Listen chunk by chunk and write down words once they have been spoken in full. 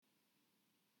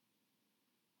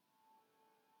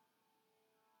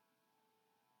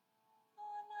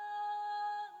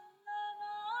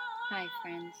Hi,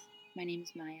 friends. My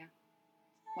name's Maya.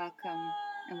 Welcome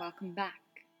and welcome back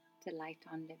to Light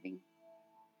on Living.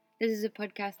 This is a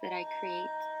podcast that I create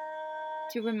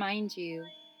to remind you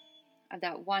of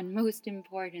that one most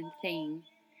important thing,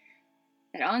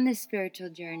 that on this spiritual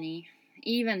journey,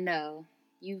 even though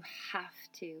you have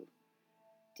to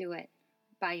do it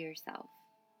by yourself,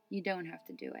 you don't have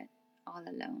to do it all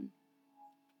alone.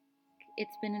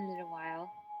 It's been a little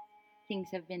while. Things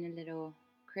have been a little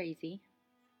crazy,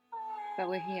 but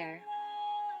we're here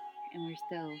and we're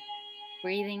still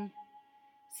breathing,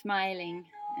 smiling,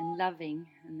 and loving,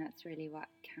 and that's really what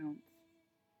counts.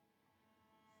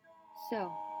 So,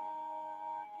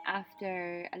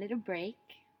 after a little break,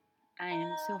 I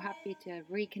am so happy to have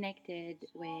reconnected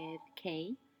with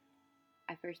Kay.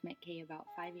 I first met Kay about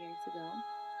 5 years ago,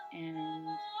 and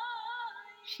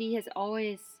she has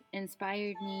always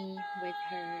inspired me with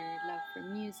her love for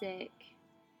music,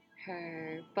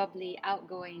 her bubbly,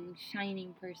 outgoing,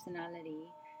 shining personality.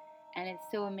 And it's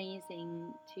so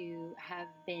amazing to have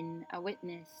been a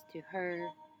witness to her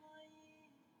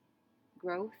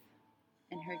growth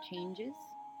and her changes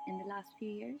in the last few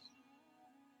years.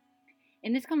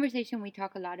 In this conversation, we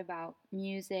talk a lot about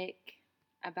music,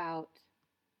 about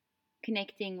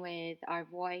connecting with our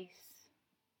voice,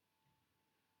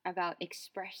 about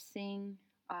expressing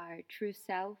our true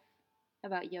self,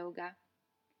 about yoga,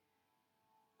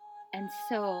 and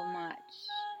so much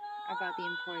about the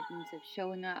importance of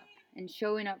showing up and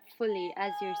showing up fully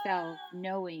as yourself,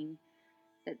 knowing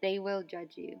that they will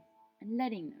judge you and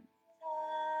letting them,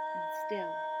 and still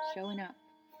showing up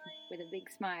with a big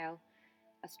smile,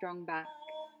 a strong back,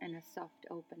 and a soft,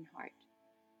 open heart.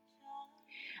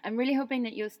 I'm really hoping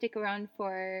that you'll stick around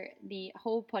for the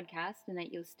whole podcast and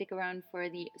that you'll stick around for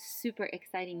the super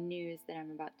exciting news that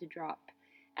I'm about to drop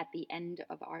at the end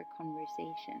of our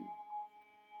conversation.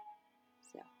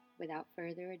 So, without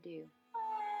further ado,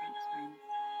 thanks, friends.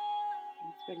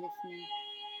 Thanks for listening.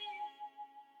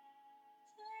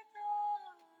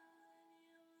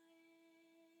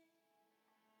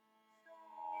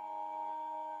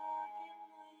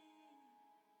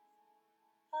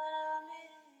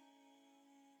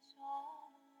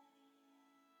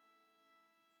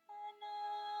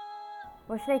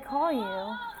 What should I call you?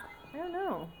 I don't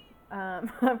know.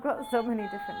 I've got so many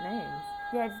different names.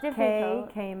 Yeah, it's Kay,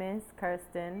 difficult. Kamis,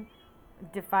 Kirsten,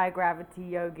 Defy Gravity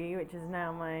Yogi, which is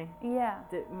now my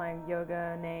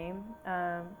yoga name.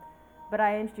 But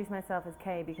I introduce myself as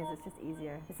Kay because it's just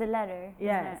easier. It's a letter.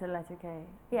 Yeah, it's a letter K.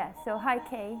 Yeah, so hi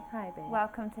Kay. Hi, babe.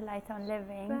 Welcome to Light on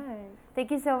Living. Thanks.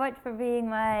 Thank you so much for being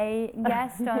my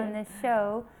guest on this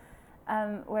show,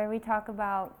 where we talk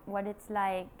about what it's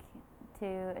like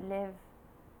to live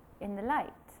in the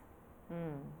light.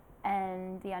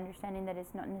 And the understanding that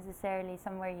it's not necessarily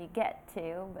somewhere you get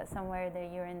to, but somewhere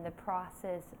that you're in the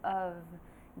process of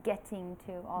getting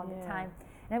to all the time.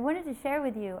 And I wanted to share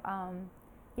with you,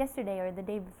 yesterday or the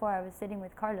day before, I was sitting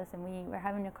with Carlos and we were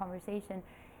having a conversation,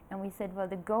 and we said, well,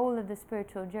 the goal of the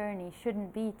spiritual journey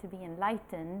shouldn't be to be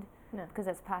enlightened, because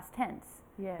that's past tense.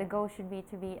 Yeah. The goal should be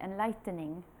to be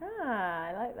enlightening. Ah,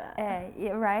 I like that.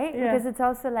 Yeah, right? Yeah. Because it's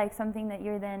also like something that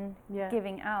you're then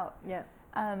giving out. Yeah.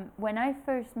 When I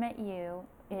first met you,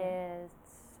 it's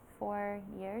 4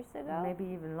 years ago. Maybe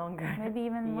even longer. Maybe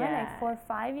even more, like 4 or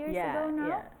 5 years ago now.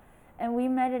 Yeah. And we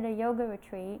met at a yoga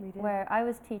retreat We did. where I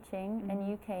was teaching and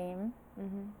you came.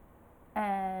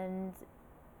 And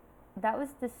that was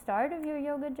the start of your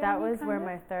yoga journey? That was where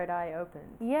my third eye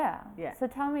opened. Yeah. Yeah. So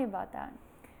tell me about that.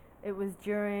 It was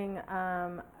during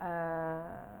a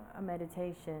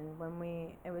meditation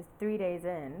it was 3 days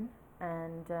in,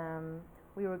 and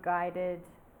we were guided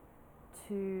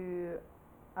to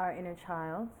our inner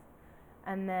child,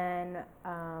 and then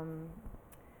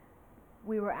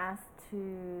we were asked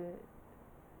to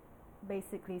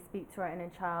basically speak to our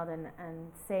inner child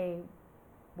and say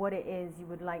what it is you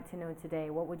would like to know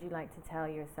today. What would you like to tell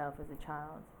yourself as a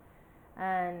child?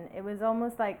 And it was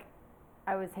almost like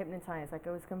I was hypnotized, like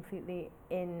I was completely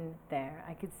in there.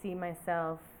 I could see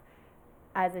myself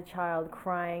as a child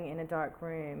crying in a dark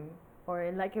room,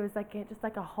 or like it was like just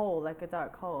like a hole, like a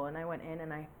dark hole. And I went in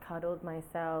and I cuddled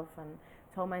myself and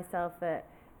told myself that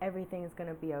everything's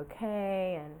gonna be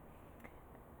okay, and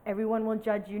everyone will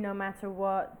judge you no matter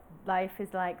what. Life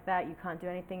is like that. You can't do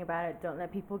anything about it. Don't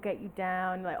let people get you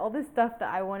down. Like all this stuff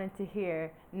that I wanted to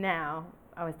hear now,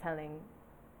 I was telling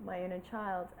my inner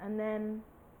child. And then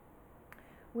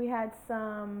we had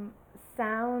some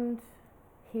sound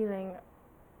healing,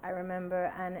 I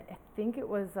remember, and I think it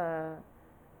was a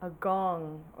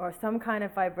gong or some kind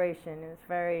of vibration. It was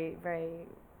very, very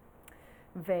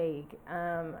vague.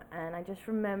 And I just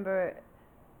remember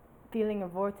feeling a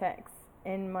vortex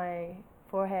in my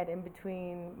forehead, in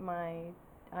between my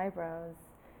eyebrows,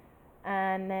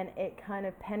 and then it kind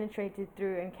of penetrated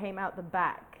through and came out the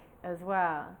back as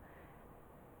well.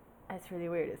 It's really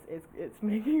weird. It's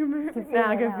making a move now.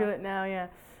 I can feel it now. Yeah,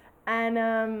 and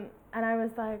I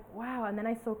was like, wow. And then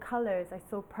I saw colors. I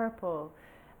saw purple,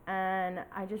 and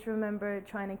I just remember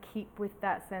trying to keep with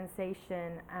that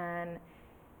sensation. And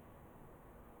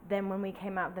then when we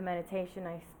came out of the meditation,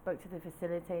 I spoke to the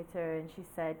facilitator, and she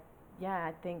said, yeah,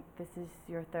 I think this is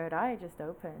your third eye just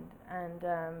opened. And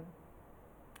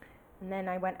then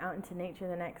I went out into nature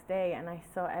the next day, and I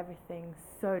saw everything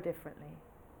so differently.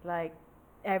 Like,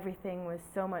 everything was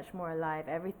so much more alive.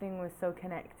 Everything was so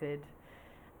connected.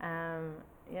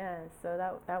 So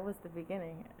that was the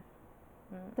beginning.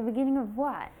 The beginning of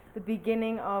what? The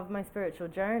beginning of my spiritual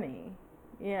journey.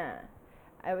 Yeah.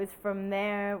 I was from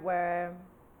there where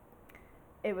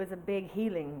it was a big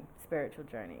healing spiritual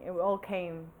journey. It all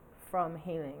came from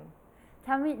healing.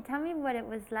 Tell me what it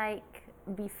was like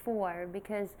before,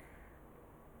 because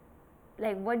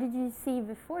like, what did you see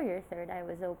before your third eye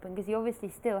was open? Because you obviously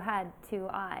still had two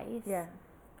eyes. Yeah.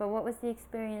 But what was the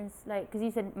experience like? Because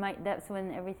you said that's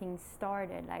when everything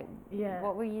started. Like, yeah.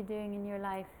 What were you doing in your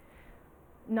life?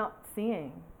 Not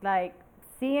seeing. Like,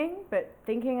 seeing, but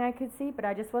thinking I could see, but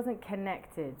I just wasn't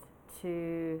connected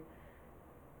to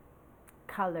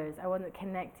colors. I wasn't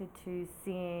connected to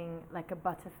seeing like a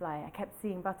butterfly. I kept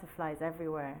seeing butterflies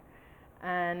everywhere.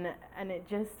 And it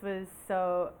just was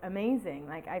so amazing.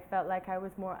 Like, I felt like I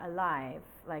was more alive.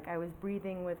 Like, I was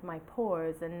breathing with my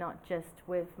pores and not just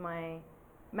with my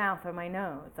mouth or my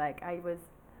nose. Like, I was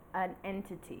an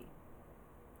entity.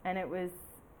 And it was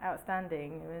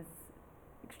outstanding. It was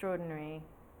extraordinary.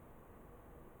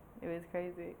 It was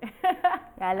crazy. Yeah,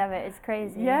 I love it. It's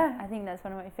crazy. Yeah. I think that's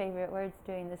one of my favorite words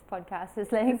doing this podcast.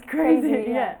 Is like, it's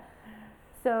crazy. Yeah.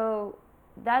 So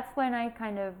that's when I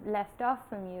kind of left off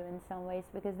from you in some ways,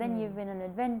 because then you've been an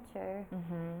adventure.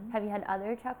 Mm-hmm. Have you had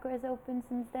other chakras open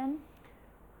since then?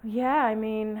 Yeah, I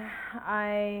mean,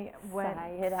 I went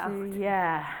to,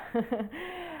 yeah.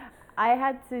 I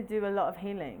had to do a lot of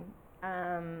healing.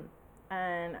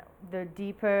 And the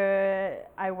deeper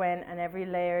I went and every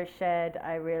layer shed,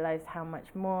 I realized how much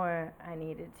more I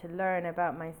needed to learn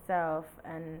about myself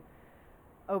and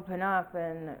open up.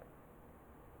 And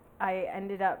I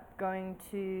ended up going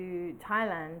to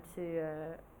Thailand to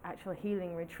an actual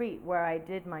healing retreat where I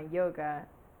did my yoga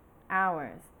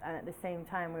hours, and at the same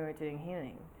time we were doing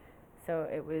healing. So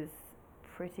it was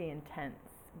pretty intense,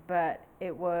 but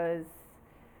it was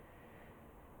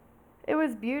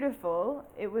beautiful.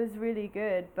 It was really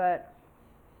good, but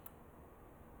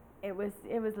it was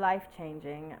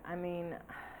life-changing. I mean,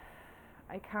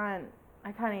 I can't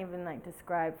even like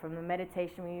describe. From the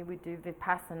meditation, we would do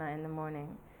Vipassana in the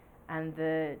morning, and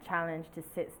the challenge to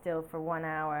sit still for 1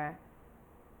 hour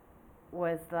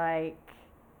was like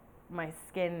my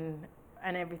skin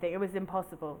and everything. It was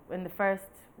impossible.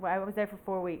 I was there for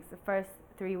 4 weeks. The first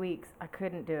 3 weeks, I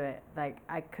couldn't do it. Like,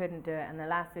 I couldn't do it. And the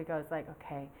last week, I was like,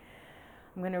 okay,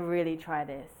 I'm going to really try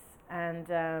this.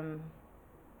 And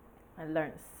I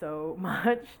learned so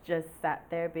much, just sat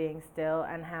there being still,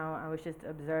 and how I was just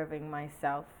observing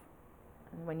myself.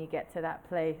 And when you get to that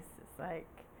place, it's like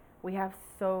we have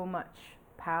so much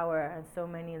power and so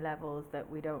many levels that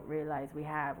we don't realize we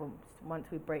have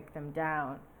once we break them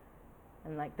down.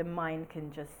 And like, the mind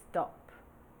can just stop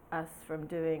us from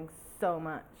doing so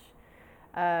much.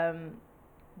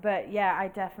 But yeah, I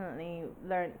definitely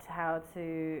learned how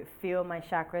to feel my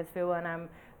chakras, feel when I'm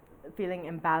feeling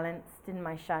imbalanced in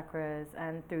my chakras,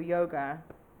 and through yoga,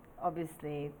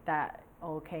 obviously, that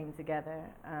all came together.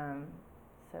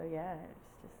 So yeah, it's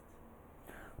just...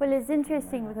 Well, it's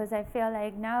interesting because I feel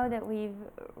like now that we've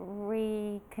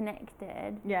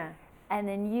reconnected, and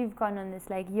then you've gone on this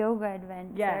like yoga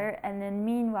adventure, and then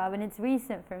meanwhile, and it's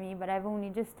recent for me, but I've only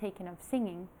just taken up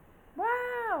singing.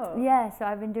 Wow. Yeah, so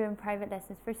I've been doing private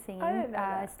lessons for singing.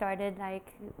 I started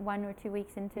like 1 or 2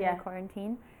 weeks into the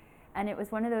quarantine. And it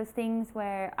was one of those things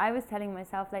where I was telling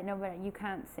myself, like, no, but you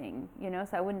can't sing, you know?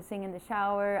 So I wouldn't sing in the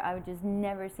shower. I would just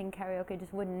never sing karaoke.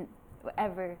 Just wouldn't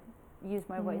ever use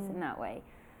my voice in that way.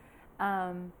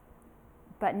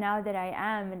 But now that I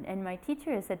am, and my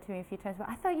teacher has said to me a few times, well,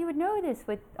 I thought you would know this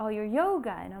with all your yoga.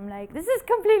 And I'm like, this is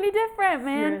completely different,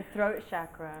 man. Your throat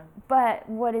chakra. But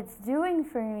what it's doing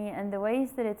for me, and the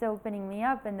ways that it's opening me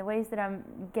up, and the ways that I'm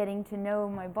getting to know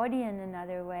my body in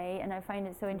another way, and I find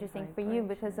it so interesting for you,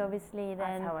 because obviously then...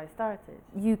 That's how I started.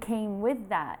 You came with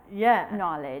that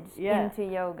knowledge into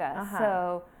yoga.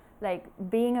 So like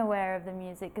being aware of the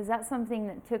music, because that's something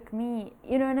that took me,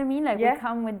 you know what I mean, like we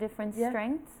come with different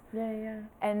strengths.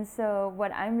 And so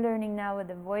what I'm learning now with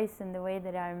the voice and the way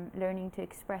that I'm learning to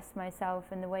express myself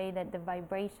and the way that the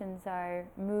vibrations are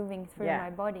moving through my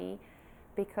body,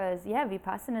 because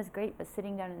Vipassana is great, but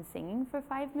sitting down and singing for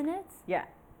 5 minutes,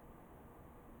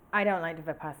 I don't like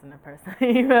the Vipassana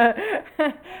personally, but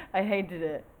I hated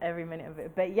it every minute of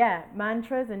it. But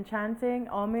mantras and chanting,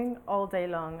 oming all day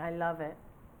long. I love it.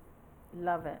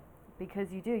 Love it.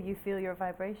 Because you feel your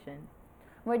vibration.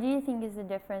 What do you think is the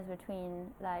difference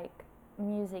between like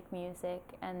music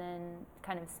and then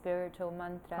kind of spiritual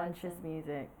mantras? Conscious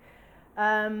music.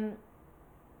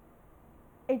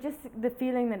 It just, the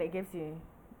feeling that it gives you,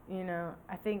 you know.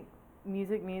 I think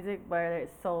music, whether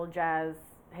it's soul, jazz,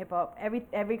 hip hop,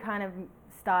 every kind of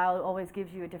style always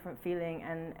gives you a different feeling,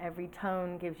 and every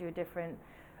tone gives you a different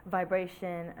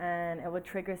vibration, and it will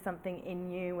trigger something in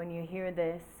you when you hear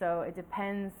this. So it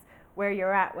depends where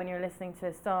you're at when you're listening to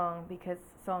a song, because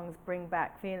songs bring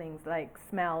back feelings, like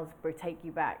smells take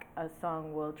you back. A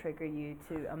song will trigger you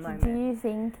to a moment. Do you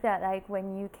think that like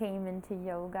when you came into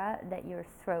yoga that your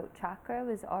throat chakra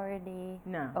was already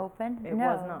open? It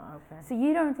was not open. So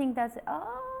you don't think that's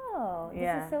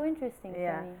this is so interesting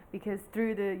for me. Because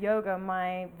through the yoga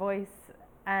my voice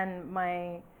and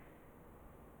my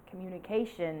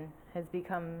communication has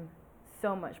become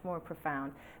so much more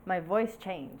profound. My voice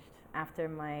changed after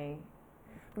my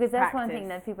Because that's practice. One thing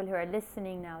that people who are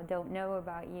listening now don't know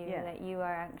about you, that you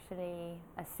are actually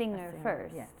a singer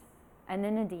first, and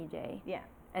then a DJ,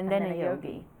 and then a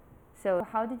yogi. So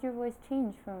how did your voice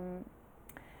change from?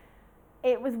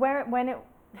 It was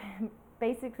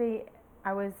basically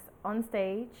I was on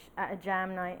stage at a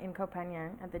jam night in Koh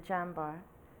Phangan at the Jam Bar.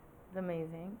 It was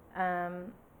amazing.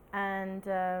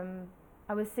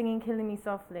 I was singing Killing Me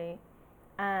Softly,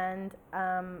 and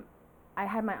I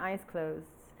had my eyes closed.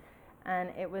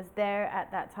 And it was there at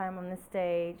that time on the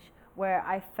stage where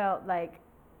I felt like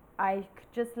I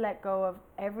could just let go of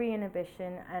every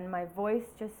inhibition, and my voice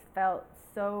just felt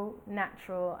so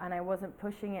natural, and I wasn't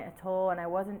pushing it at all, and I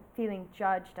wasn't feeling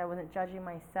judged. I wasn't judging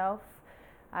myself.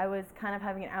 I was kind of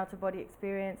having an out-of-body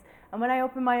experience. And when I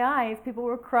opened my eyes, people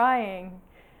were crying,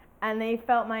 and they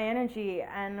felt my energy.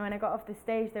 And when I got off the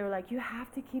stage, they were like, "You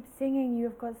have to keep singing.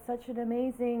 You've got such an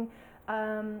amazing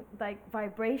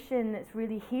vibration that's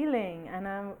really healing."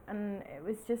 And it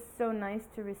was just so nice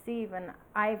to receive. And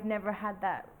I've never had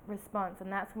that response. And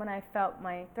that's when I felt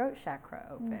my throat chakra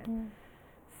open.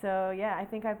 So I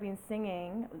think I've been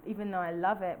singing, even though I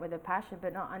love it with a passion,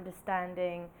 but not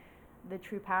understanding the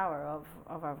true power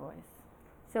of our voice.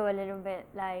 So a little bit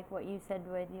like what you said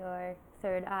with your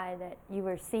third eye, that you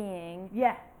were seeing,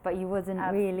 but you wasn't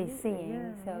really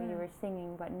seeing. You were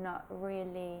singing, but not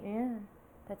really.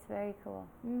 That's very cool.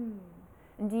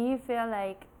 And do you feel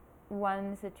like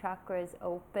once the chakra is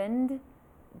opened,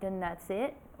 then that's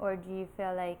it? Or do you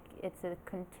feel like it's a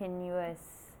continuous?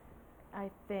 I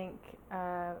think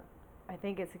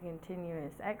it's a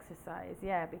continuous exercise,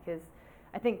 because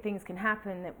I think things can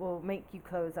happen that will make you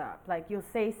close up. Like you'll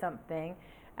say something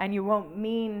and you won't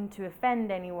mean to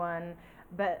offend anyone,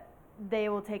 but they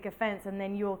will take offense, and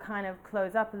then you'll kind of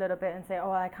close up a little bit and say,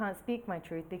 "Oh, I can't speak my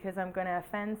truth because I'm going to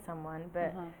offend someone."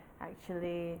 But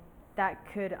actually that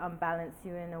could unbalance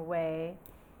you in a way.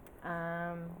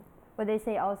 Well, they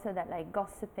say also that like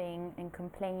gossiping and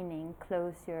complaining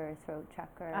close your throat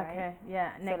chakra, right? Okay,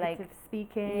 negative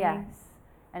speaking. Yes.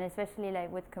 And especially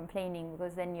like with complaining,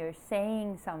 because then you're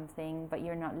saying something but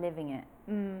you're not living it.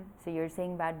 So you're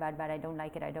saying bad, I don't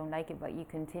like it, but you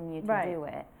continue to do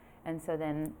it. And so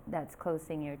then that's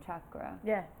closing your chakra.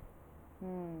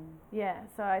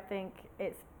 So I think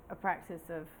it's a practice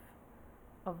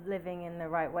of living in the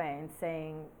right way and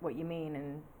saying what you mean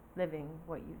and living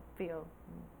what you feel.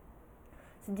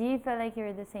 So do you feel like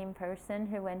you're the same person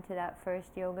who went to that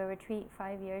first yoga retreat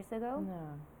 5 years ago?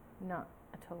 No, not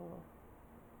at all.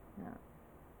 No.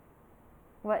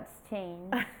 What's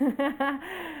changed?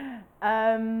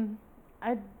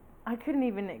 I couldn't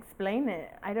even explain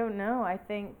it. I don't know. I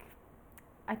think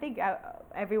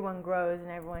everyone grows and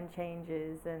everyone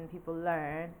changes and people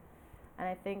learn. And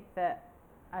I think that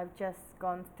I've just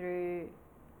gone through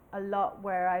a lot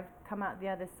where I've come out the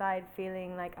other side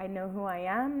feeling like I know who I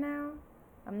am now.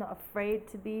 I'm not afraid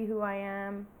to be who I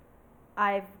am.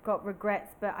 I've got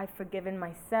regrets, but I've forgiven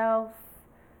myself.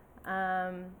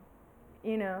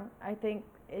 I think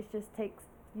it just takes,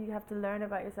 you have to learn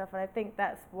about yourself. And I think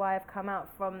that's why I've come out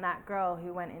from that girl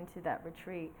who went into that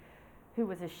retreat, who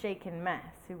was a shaken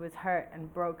mess, who was hurt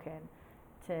and broken,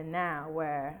 to now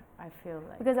where I feel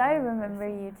like... Because I remember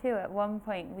you too. At one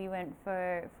point we went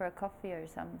for a coffee or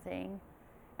something,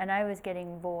 and I was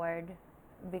getting bored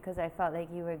because I felt like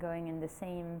you were going in the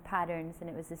same patterns and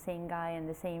it was the same guy and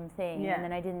the same thing. Yeah. And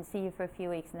then I didn't see you for a few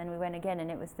weeks, and then we went again and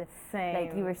it was the same.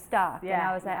 like you were stuck. Yeah, and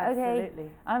I was like, absolutely.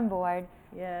 okay, I'm bored.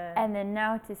 Yeah. And then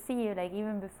now to see you, like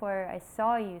even before I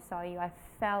saw you, I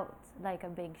felt like a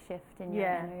big shift in your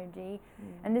energy.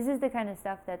 And this is the kind of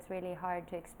stuff that's really hard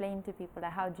to explain to people.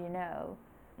 Like, how do you know?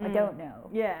 I don't know.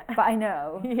 Yeah. But I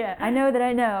know. Yeah. I know that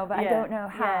I know, but I don't know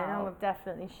how. Yeah, no, I've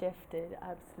definitely shifted,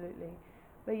 absolutely.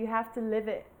 But you have to live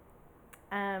it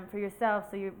for yourself,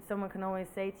 so someone can always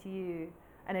say to you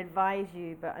and advise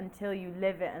you, but until you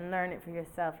live it and learn it for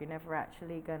yourself, you're never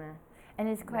actually gonna. And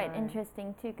it's quite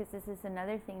interesting too, because this is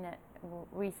another thing that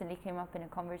recently came up in a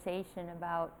conversation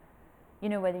about, you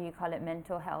know, whether you call it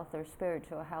mental health or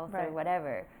spiritual health or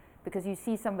whatever, because you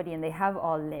see somebody and they have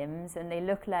all limbs and they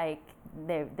look like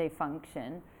they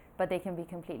function, but they can be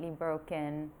completely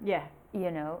broken. Yeah.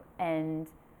 You know, and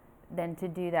then to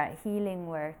do that healing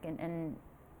work and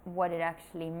what it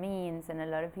actually means, and a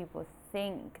lot of people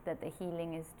think that the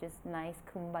healing is just nice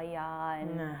kumbaya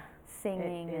and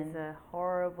singing. It is a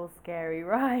horrible, scary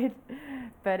ride,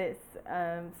 but it's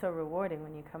so rewarding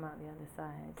when you come out the other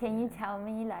side. Can you tell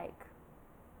me, like,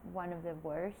 one of the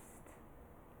worst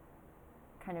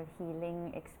kind of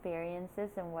healing experiences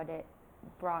and what it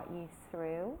brought you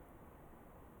through?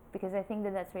 Because I think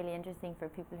that that's really interesting for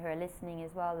people who are listening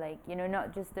as well, like, you know,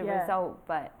 not just the result,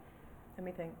 but... Let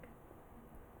me think.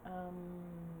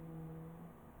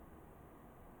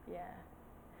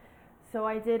 So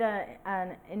I did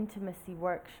an intimacy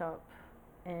workshop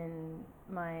in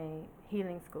my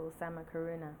healing school, Sama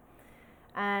Karuna,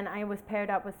 and I was paired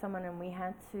up with someone, and we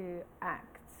had to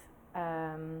act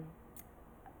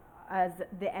as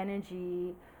the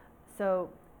energy. So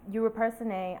you were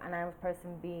person A and I was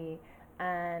person B,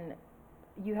 and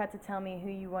you had to tell me who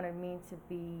you wanted me to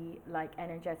be, like,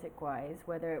 energetic wise,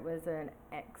 whether it was an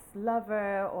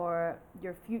ex-lover or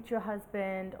your future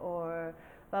husband or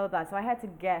blah blah blah. So I had to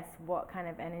guess what kind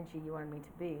of energy you wanted me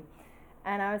to be,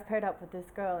 and I was paired up with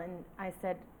this girl, and I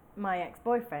said my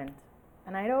ex-boyfriend,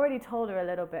 and I had already told her a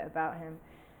little bit about him,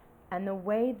 and the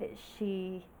way that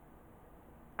she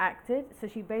acted, so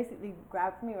she basically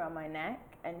grabbed me around my neck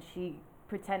and she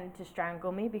pretended to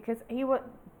strangle me, because he was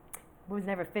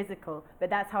never physical, but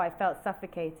that's how I felt,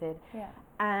 suffocated. Yeah.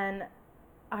 And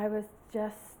I was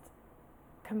just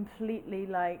completely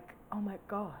like, oh my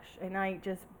gosh, and I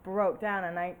just broke down,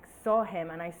 and I saw him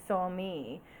and I saw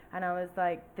me, and I was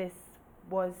like, this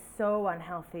was so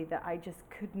unhealthy that I just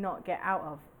could not get out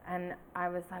of. And I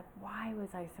was like, why was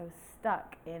I so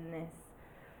stuck in this?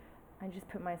 I just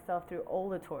put myself through all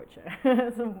the torture.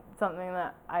 Something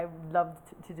that I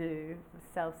loved to do,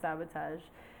 self-sabotage.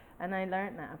 And I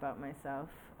learned that about myself.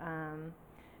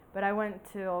 But I went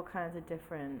to all kinds of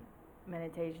different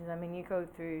meditations. I mean, you go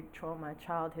through trauma,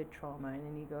 childhood trauma, and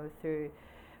then you go through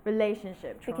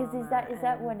relationship trauma. Because is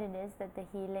that what it is, that the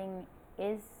healing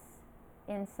is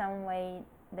in some way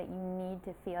that you need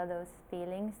to feel those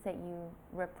feelings that you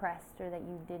repressed or that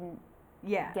you didn't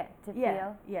get to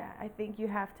feel? Yeah, I think you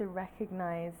have to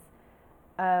recognize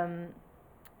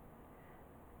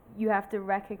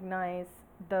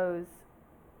those,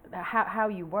 how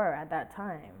you were at that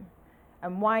time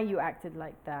and why you acted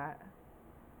like that,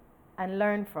 and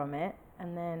learn from it,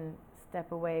 and then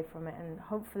step away from it, and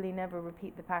hopefully never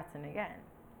repeat the pattern again.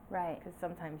 Right. Because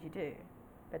sometimes you do,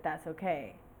 but that's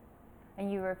okay.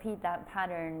 And you repeat that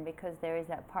pattern because there is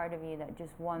that part of you that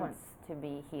just wants to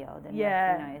be healed and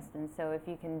recognized. And so if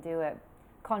you can do it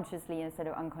consciously instead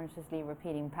of unconsciously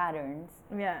repeating patterns,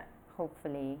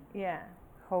 hopefully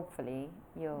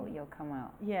you'll come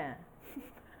out. Yeah.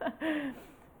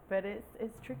 But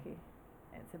it's tricky.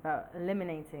 It's about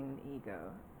eliminating the ego.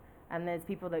 And there's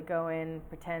people that go in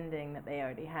pretending that they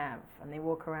already have, and they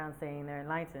walk around saying they're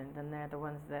enlightened, and they're the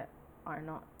ones that are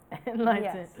not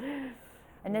enlightened. Yes.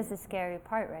 And that's the scary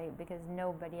part, right? Because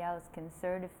nobody else can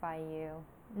certify you.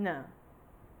 No.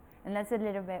 And that's a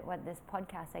little bit what this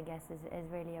podcast, I guess, is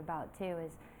really about too,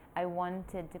 is I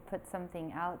wanted to put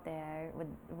something out there with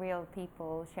real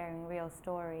people sharing real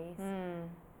stories,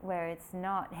 where it's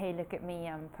not, hey, look at me,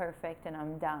 I'm perfect and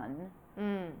I'm done.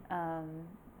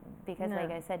 Because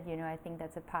like I said, you know, I think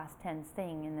that's a past tense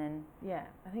thing, and then... Yeah,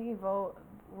 I think we'll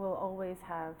always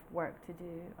have work to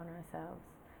do on ourselves.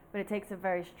 But it takes a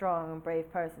very strong and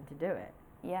brave person to do it.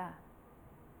 Yeah.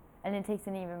 And it takes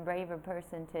an even braver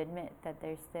person to admit that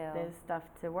there's stuff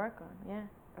to work on, yeah.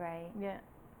 Right. Yeah.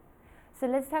 So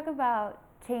let's talk about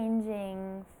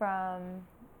changing from,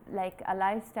 like, a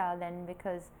lifestyle then,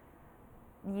 because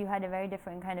you had a very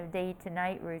different kind of day to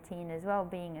night routine as well,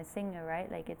 being a singer, right?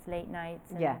 Like, it's late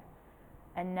nights. And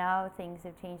and now things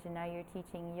have changed, and now you're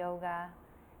teaching yoga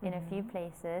in a few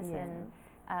places, and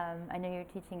I know you're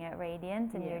teaching at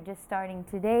Radiant, and you're just starting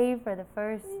today for the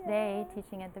first day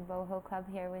teaching at the Boho Club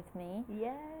here with me.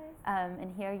 Yes.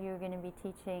 And here you're going to be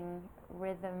teaching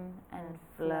rhythm and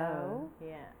flow.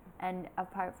 Yeah. And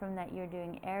apart from that, you're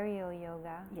doing aerial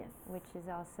yoga. Yes. Which is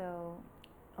also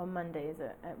on Mondays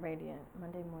at Radiant,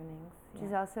 Monday mornings. Which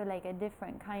is also like a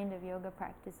different kind of yoga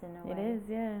practice in a way. It is,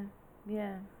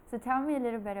 yeah. So tell me a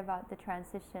little bit about the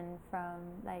transition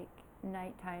from like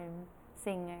nighttime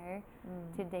singer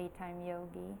to daytime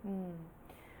yogi.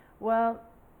 Well,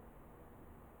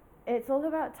 it's all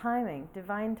about timing,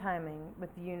 divine timing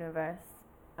with the universe.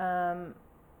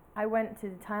 I went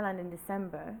to Thailand in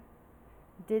December,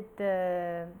 so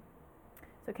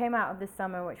came out of the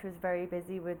summer, which was very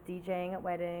busy with DJing at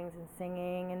weddings and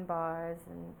singing in bars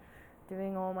and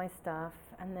doing all my stuff,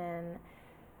 and then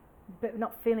but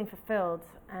not feeling fulfilled,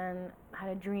 and had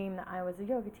a dream that I was a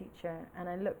yoga teacher, and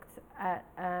I looked at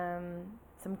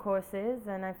some courses,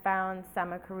 and I found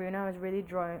Sama Karuna. I was really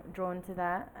drawn to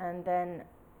that, and then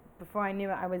before I knew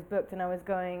it, I was booked, and I was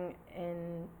going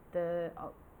in the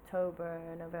October,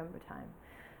 November time.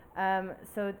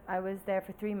 So I was there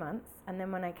for 3 months, and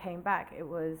then when I came back, it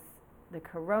was the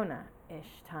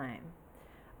Corona-ish time.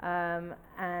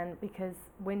 And because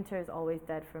winter is always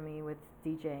dead for me with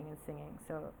DJing and singing,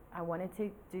 so I wanted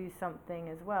to do something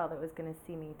as well that was going to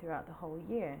see me throughout the whole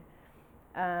year.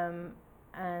 And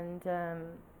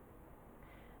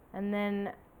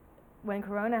then when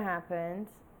Corona happened,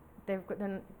 they're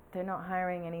not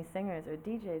hiring any singers or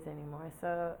DJs anymore,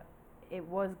 so it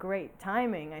was great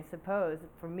timing, I suppose,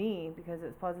 for me, because it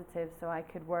was positive, so I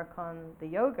could work on the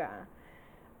yoga.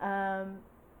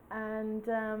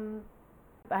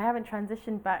 I haven't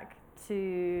transitioned back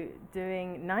to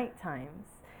doing night times.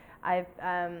 I've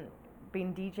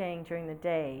been DJing during the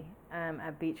day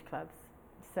at beach clubs.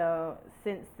 So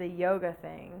since the yoga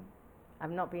thing,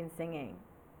 I've not been singing.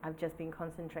 I've just been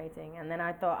concentrating. And then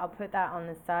I thought I'll put that on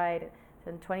the side. So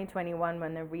in 2021,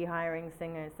 when they're rehiring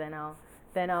singers, then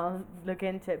I'll look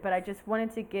into it. But I just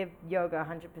wanted to give yoga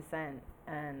 100%,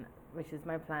 and which is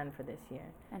my plan for this year.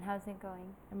 And how's it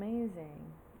going?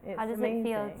 Amazing. It's How does amazing.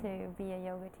 it feel to be a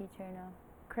yoga teacher now?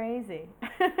 Crazy.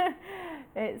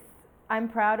 I'm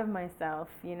proud of myself,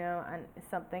 and it's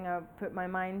something I put my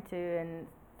mind to, and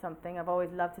something I've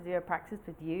always loved to do. I practiced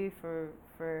with you for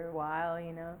a while,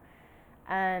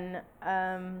 and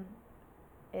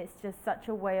it's just such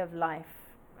a way of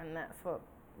life, and that's what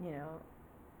you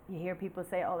hear people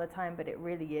say all the time, but it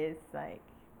really is like,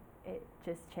 it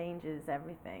just changes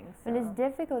everything. So. But it's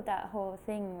difficult, that whole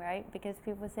thing, right? Because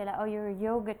people say like, oh, you're a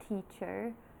yoga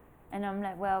teacher, and I'm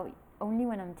like, well, only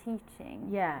when I'm teaching.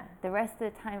 Yeah. The rest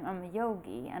of the time I'm a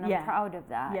yogi, and I'm proud of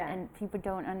that. Yeah. And people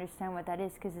don't understand what that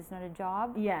is, because it's not a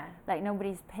job. Yeah. Like,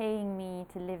 nobody's paying me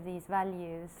to live these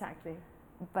values. Exactly.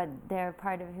 But they're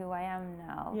part of who I am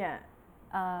now. Yeah.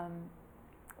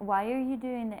 Why are you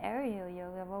doing the aerial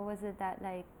yoga? What was it that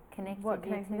like connected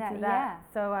you to that? Yeah.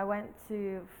 So I went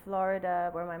to Florida,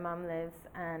 where my mom lives,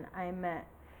 and I met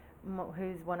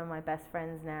who's one of my best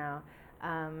friends now.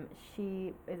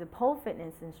 She is a pole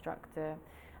fitness instructor,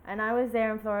 and I was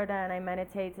there in Florida, and I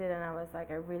meditated, and I was like,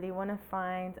 I really want to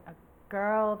find a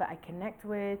girl that I connect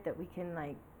with, that we can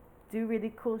like do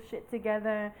really cool shit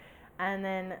together. And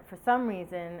then for some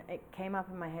reason it came up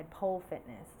in my head, pole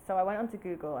fitness. So I went onto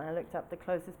Google and I looked up the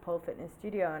closest pole fitness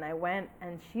studio, and I went,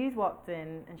 and she's walked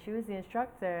in, and she was the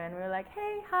instructor, and we were like,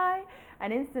 hey, hi,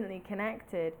 and instantly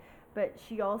connected. But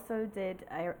she also did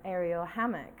aerial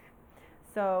hammock.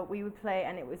 So we would play,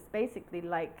 and it was basically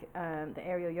like the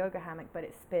aerial yoga hammock, but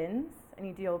it spins, and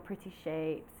you do all pretty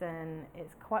shapes, and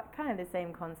it's quite kind of the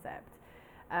same concept.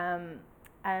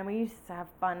 And we used to have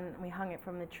fun. We hung it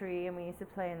from the tree, and we used to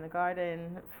play in the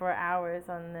garden for hours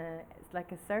on it's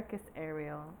like a circus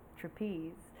aerial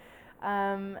trapeze.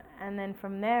 And then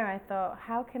from there I thought,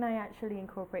 how can I actually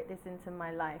incorporate this into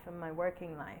my life and my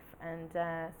working life? And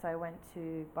so I went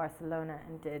to Barcelona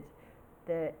and did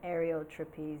the aerial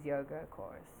trapeze yoga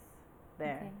course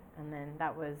there. Okay. And then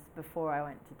that was before I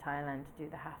went to Thailand to do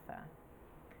the hatha.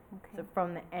 Okay. So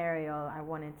from the aerial, I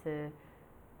wanted to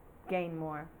gain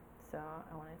more. So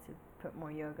I wanted to put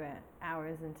more yoga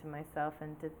hours into myself,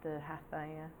 and did the hatha,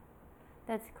 yeah.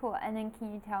 That's cool. And then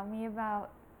can you tell me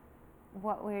about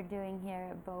what we're doing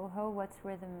here at Boho? What's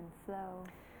rhythm and flow?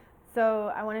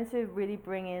 So I wanted to really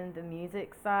bring in the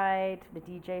music side, the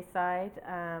DJ side,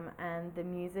 and the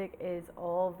music is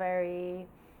all very,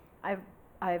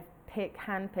 I've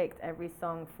handpicked every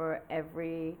song for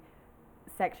every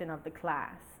section of the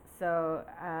class. So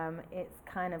it's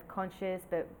kind of conscious,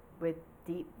 but with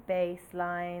deep bass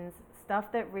lines, stuff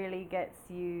that really gets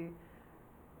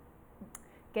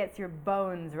your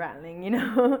bones rattling, you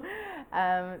know.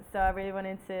 So I really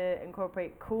wanted to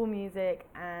incorporate cool music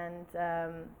and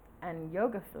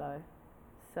yoga flow.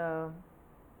 So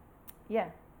yeah,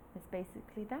 it's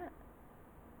basically that.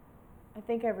 I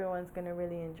think everyone's gonna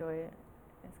really enjoy it.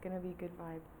 It's gonna be a good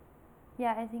vibe.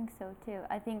 Yeah, I think so too.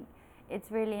 I think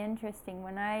it's really interesting.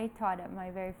 When I taught at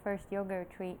my very first yoga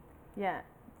retreat, yeah,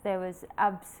 there was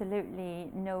absolutely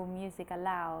no music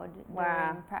allowed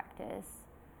during practice.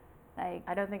 Like,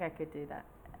 I don't think I could do that.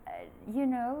 You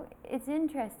know, it's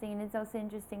interesting, and it's also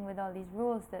interesting with all these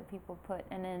rules that people put,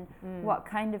 and then what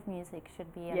kind of music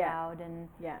should be allowed, and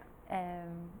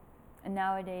and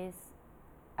nowadays,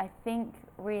 I think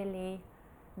really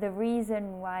the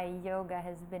reason why yoga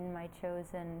has been my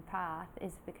chosen path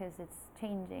is because it's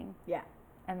changing,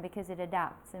 and because it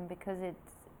adapts, and because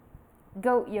it's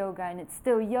goat yoga and it's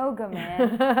still yoga,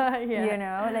 man. You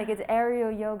know, like it's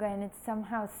aerial yoga and it's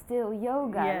somehow still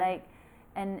yoga, like.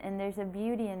 And there's a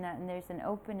beauty in that, and there's an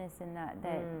openness in that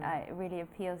really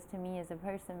appeals to me as a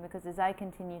person, because as I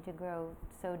continue to grow,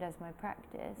 so does my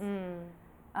practice.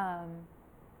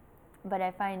 But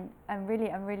I find I'm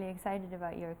really excited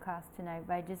about your class tonight.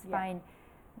 But I just find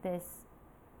this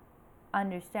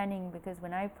understanding, because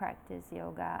when I practice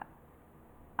yoga,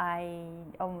 I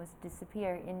almost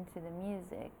disappear into the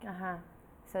music.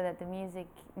 So that the music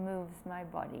moves my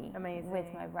body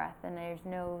with my breath, and there's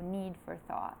no need for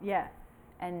thought.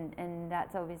 And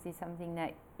that's obviously something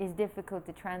that is difficult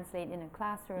to translate in a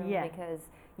classroom, because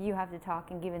you have to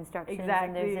talk and give instructions,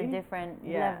 and there's a different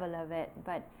level of it,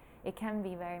 but it can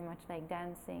be very much like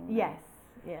dancing. Yes.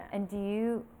 And do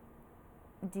you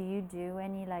do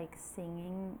any like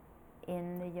singing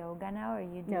in the yoga now? Are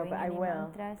you doing any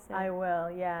mantras? I will.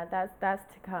 Yeah, that's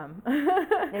to come.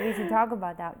 Then we should talk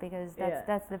about that, because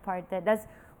that's the part that's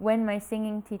when my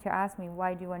singing teacher asked me,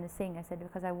 why do you want to sing? I said,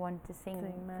 because I want to sing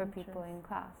for people in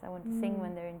class. I want to sing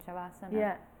when they're in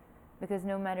Shavasana. Because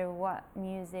no matter what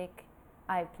music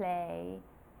I play,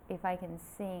 if I can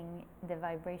sing, the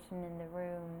vibration in the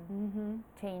room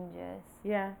changes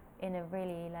in a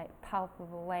really like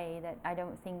palpable way that I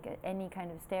don't think any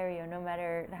kind of stereo, no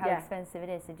matter how expensive it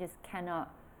is, it just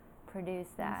cannot produce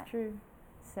that. That's true.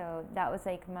 So that was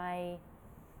like my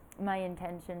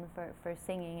intention for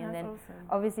singing. And That's then awesome.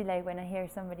 obviously, like when I hear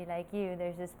somebody like you,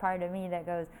 there's this part of me that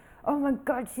goes, oh my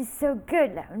god, she's so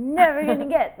good, I'm never gonna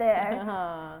get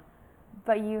there.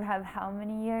 But you have how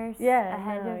many years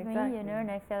ahead of me, you know?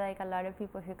 And I feel like a lot of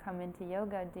people who come into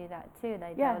yoga do that too.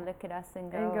 Like they'll look at us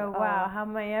and go, wow, how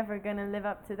am I ever gonna live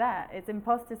up to that? It's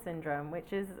imposter syndrome,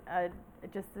 which is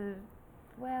just a...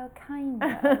 Well, kind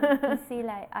of. You see,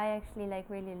 like I actually like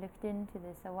really looked into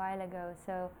this a while ago.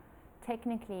 So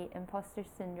technically, imposter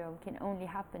syndrome can only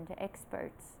happen to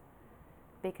experts,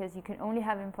 because you can only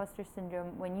have imposter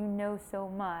syndrome when you know so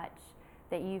much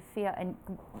that you feel, and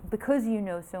because you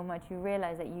know so much, you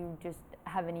realize that you just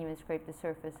haven't even scraped the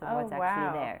surface of what's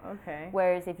actually there. Okay.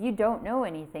 Whereas if you don't know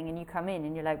anything and you come in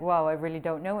and you're like, wow, I really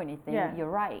don't know anything, you're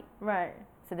right. Right.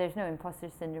 So there's no imposter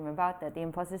syndrome about that. The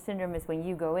imposter syndrome is when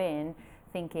you go in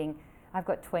thinking, I've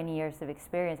got 20 years of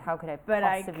experience, how could I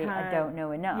possibly, I don't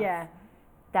know enough. Yeah.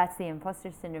 That's the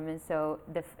imposter syndrome. And so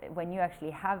when you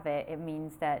actually have it, it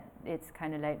means that it's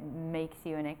kind of like makes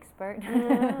you an expert.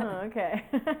 Oh, okay.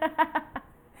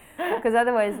 Because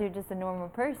otherwise you're just a normal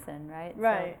person, right?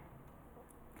 Right.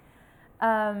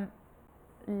 So,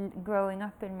 growing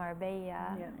up in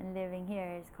Marbella and living here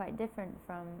is quite different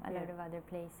from a lot of other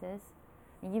places.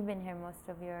 You've been here most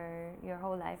of your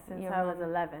whole life. Since I was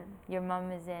 11. Your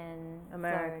mom is in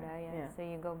America, Florida, so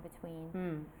you go between.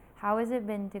 Mm. How has it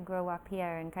been to grow up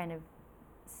here and kind of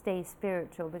stay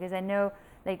spiritual? Because I know,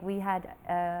 like we had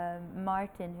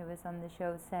Martin, who was on the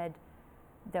show, said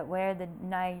that where the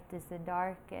night is the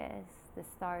darkest, the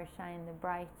stars shine the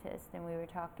brightest. And we were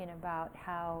talking about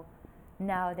how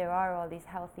now there are all these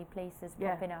healthy places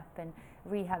popping up, and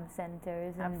rehab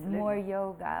centers and more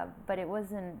yoga, but it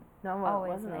wasn't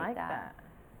always like that.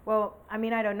 Well, I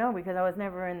mean, I don't know, because I was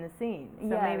never in the scene,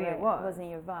 so maybe it was. It wasn't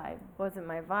your vibe. Wasn't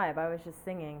my vibe. I was just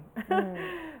singing.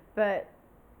 But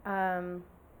I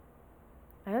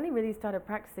only really started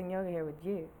practicing yoga here with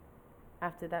you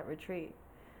after that retreat.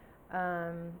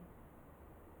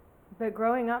 But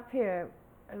growing up here,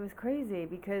 it was crazy,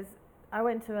 because I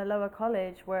went to a lower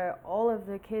college where all of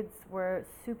the kids were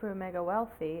super mega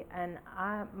wealthy, and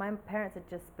my parents had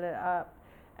just split up,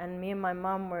 and me and my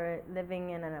mom were living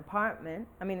in an apartment.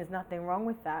 I mean, there's nothing wrong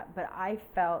with that, but I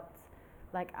felt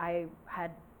like I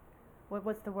had,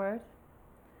 what's the word?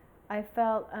 I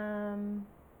felt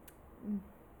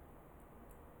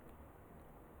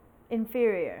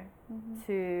inferior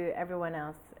to everyone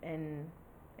else in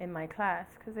my class,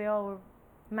 because they all were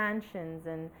mansions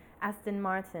and Aston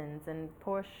Martins and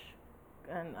Porsche,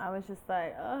 and I was just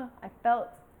like, oh, I felt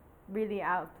really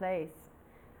out of place,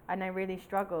 and I really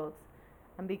struggled.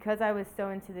 And because I was so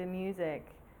into the music,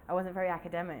 I wasn't very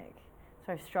academic,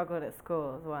 so I struggled at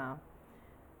school as well.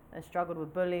 I struggled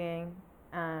with bullying,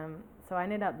 so I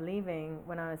ended up leaving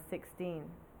when I was 16.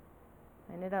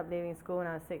 I ended up leaving school when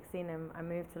I was 16, and I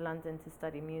moved to London to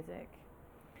study music.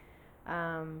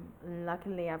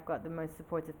 Luckily, I've got the most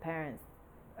supportive parents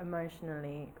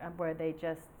emotionally, where they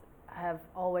just have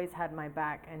always had my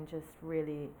back and just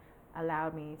really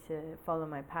allowed me to follow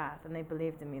my path, and they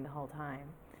believed in me the whole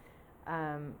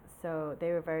time. So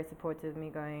they were very supportive of me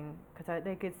going, because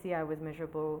they could see I was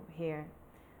miserable here.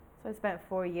 So I spent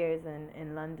 4 years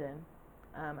in London,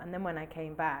 and then when I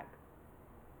came back,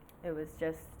 it was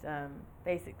just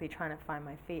basically trying to find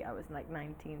my feet. I was like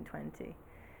 19, 20.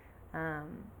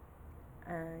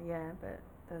 Yeah, but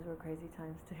those were crazy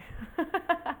times too.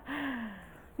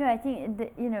 No, I think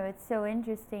it's so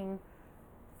interesting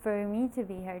for me to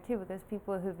be here too, because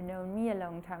people who've known me a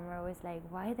long time are always like,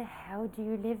 why the hell do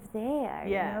you live there?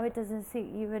 Yeah. It doesn't suit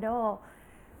you at all.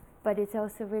 But it's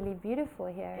also really beautiful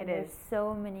here. It is. There's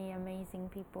so many amazing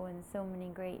people and so many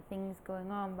great things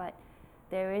going on, but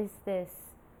there is this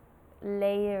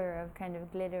layer of kind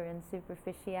of glitter and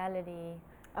superficiality.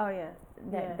 Oh yeah.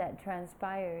 That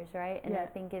transpires, right? And yeah. I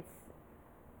think it's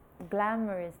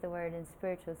glamour is the word in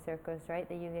spiritual circles, right?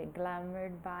 That you get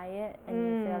glamored by it, and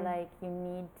you feel like you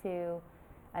need to,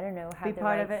 I don't know, have the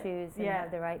right shoes and have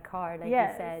the right car, like you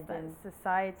said. And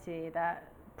society,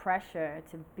 that pressure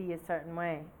to be a certain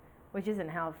way, which isn't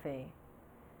healthy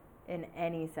in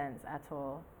any sense at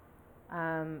all.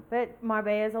 But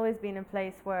Marbella has always been a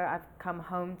place where I've come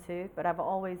home to, but I've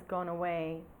always gone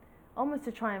away almost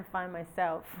to try and find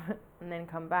myself and then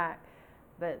come back.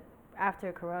 But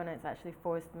after Corona, it's actually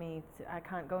forced me to, I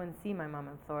can't go and see my mum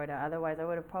in Florida. Otherwise, I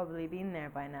would have probably been there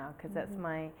by now, because that's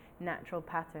my natural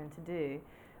pattern to do.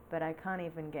 But I can't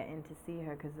even get in to see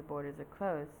her because the borders are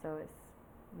closed. So it's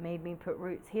made me put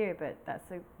roots here, but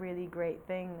that's a really great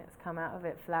thing that's come out of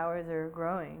it. Flowers are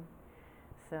growing.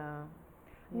 So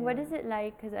yeah. What is it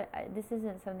like, because this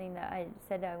isn't something that I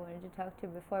said I wanted to talk to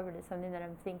before, but it's something that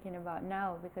I'm thinking about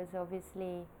now, because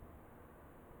obviously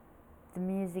the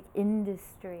music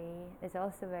industry is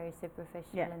also very superficial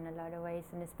in a lot of ways,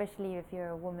 and especially if you're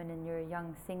a woman and you're a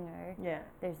young singer,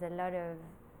 there's a lot of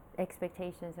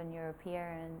expectations on your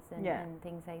appearance and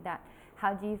things like that.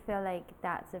 How do you feel like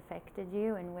that's affected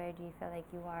you, and where do you feel like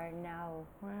you are now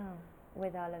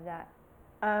with all of that?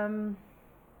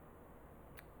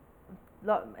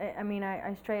 I mean,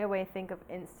 I straight away think of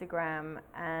Instagram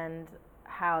and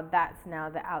how that's now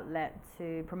the outlet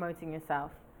to promoting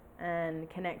yourself and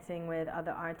connecting with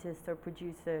other artists or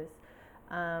producers.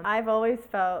 I've always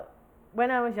felt,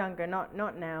 when I was younger,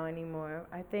 not now anymore,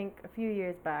 I think a few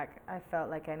years back, I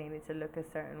felt like I needed to look a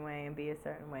certain way and be a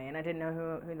certain way, and I didn't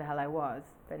know who the hell I was.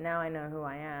 But now I know who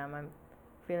I am. I'm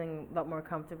feeling a lot more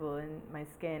comfortable in my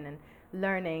skin and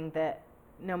learning that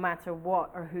no matter what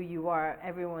or who you are,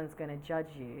 everyone's going to judge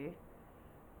you.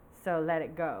 So let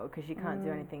it go, because you can't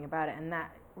do anything about it. And that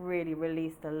really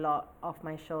released a lot off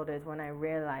my shoulders when I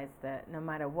realized that no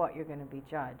matter what, you're going to be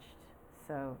judged.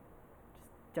 So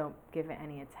just don't give it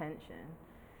any attention.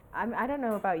 I don't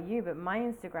know about you, but my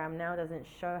Instagram now doesn't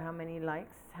show how many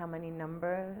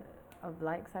number of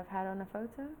likes I've had on a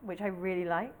photo, which I really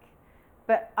like.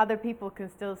 But other people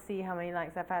can still see how many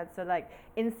likes I've had. So like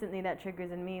instantly that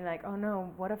triggers in me, like, oh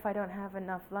no, what if I don't have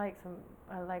enough likes?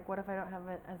 Like, what if I don't have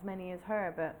as many as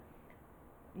her? But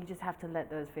you just have to let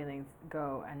those feelings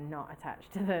go and not attach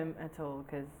to them at all,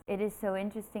 because it is so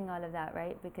interesting, all of that,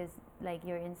 right? Because like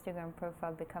your Instagram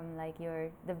profile become like you're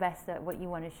the best at what you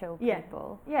want to show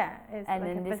people. Yeah. And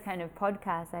like in this kind of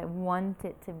podcast, I want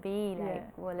it to be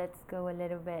like, well, let's go a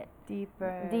little bit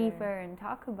deeper and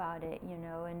talk about it,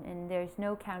 and there's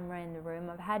no camera in the room.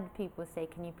 I've had people say,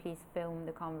 can you please film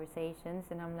the conversations?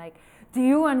 And I'm like, do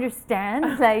you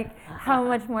understand like how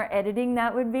much more editing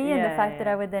that would be? And the fact that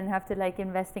I would then have to like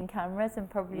invest in cameras and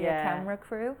probably a camera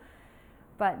crew.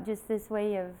 But just this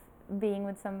way of being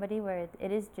with somebody where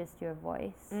it is just your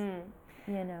voice,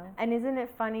 And isn't it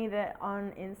funny that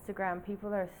on Instagram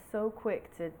people are so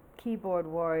quick to keyboard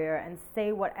warrior and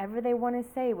say whatever they want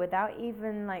to say without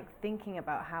even like thinking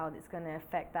about how it's going to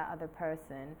affect that other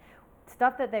person,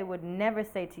 stuff that they would never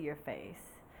say to your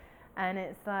face. And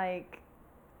it's like,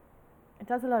 it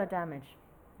does a lot of damage.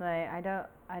 Like I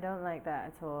don't like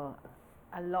that at all.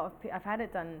 A lot of I've had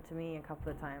it done to me a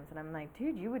couple of times, and I'm like,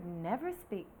 dude, you would never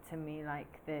speak to me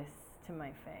like this to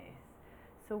my face.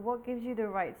 So what gives you the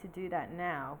right to do that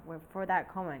now? When for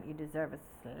that comment, you deserve a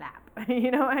slap.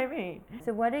 You know what I mean?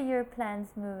 So what are your plans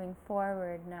moving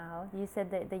forward now? You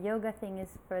said that the yoga thing is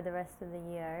for the rest of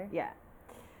the year. Yeah.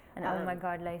 And oh my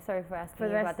God, like, sorry for asking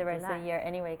you the about the rest rest of the year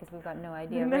anyway, because we've got no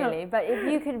idea No. really. But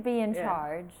if you could be in Yeah.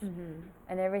 charge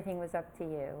and everything was up to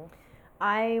you.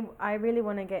 I really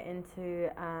want to get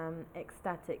into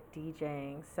ecstatic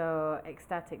DJing, so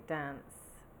ecstatic dance.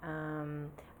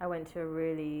 I went to a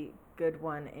really good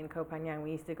one in Koh Phangan.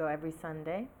 We used to go every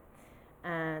Sunday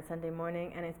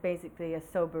morning, and it's basically a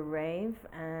sober rave,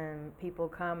 and people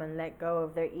come and let go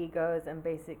of their egos and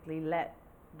basically let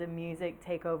the music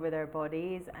take over their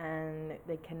bodies, and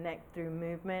they connect through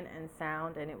movement and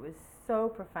sound, and it was so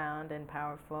profound and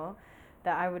powerful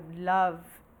that I would love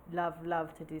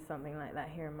to do something like that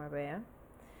here in Marbella.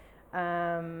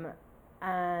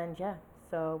 And yeah,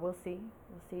 so we'll see,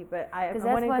 but I because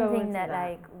want that's to go one thing into that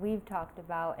like we've talked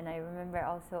about, and I remember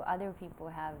also other people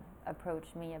have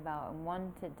approached me about and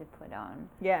wanted to put on.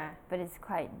 Yeah, but it's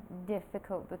quite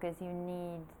difficult because you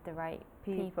need the right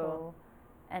people.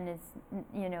 And it's,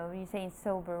 you know, you're saying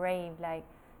sober rave, like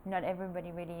not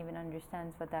everybody really even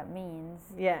understands what that means.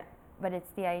 Yeah. But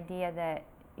it's the idea that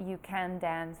you can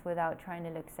dance without trying to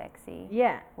look sexy.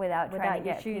 Yeah. Without trying to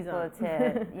your get shoes people on.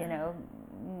 to, you know,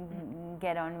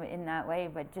 get on in that way,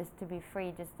 but just to be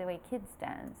free, just the way kids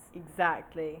dance.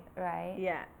 Exactly. Right?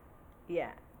 Yeah.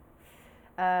 Yeah.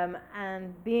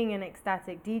 And being an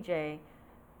ecstatic DJ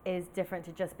is different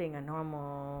to just being a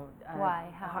normal Why?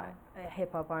 How?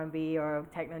 Hip hop, R&B, or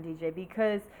techno DJ,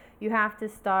 because you have to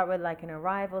start with like an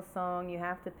arrival song. You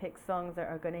have to pick songs that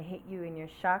are going to hit you in your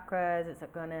chakras. It's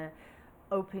going to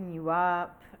open you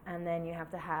up, and then you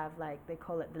have to have, like, they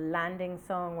call it the landing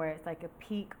song, where it's like a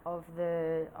peak of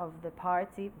the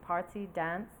party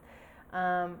dance.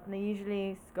 And they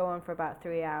usually go on for about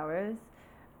 3 hours,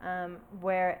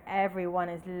 where everyone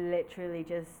is literally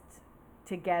just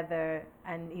together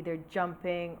and either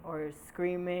jumping or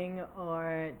screaming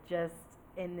or just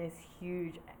in this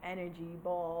huge energy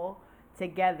ball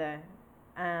together,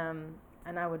 and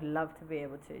I would love to be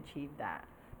able to achieve that,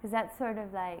 because that's sort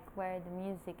of like where the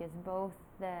music is both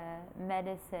the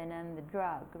medicine and the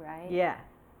drug, right? Yeah,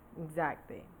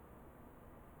 exactly.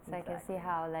 So I can see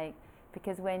how, like,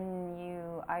 because when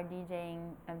you are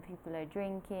DJing and people are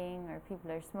drinking or people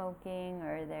are smoking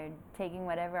or they're taking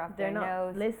whatever off their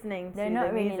nose, they're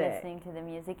not really listening to the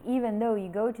music. Even though you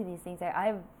go to these things,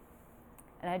 and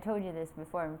I told you this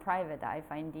before in private, that I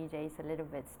find DJs a little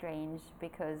bit strange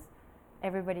because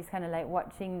everybody's kind of like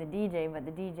watching the DJ, but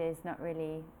the DJ is not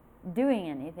really doing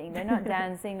anything. They're not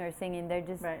dancing or singing. They're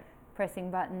just pressing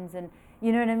buttons, and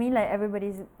you know what I mean? Like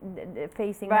everybody's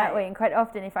facing that way. And quite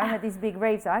often, if I'm at these big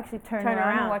raves, I actually turn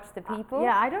around and watch the people.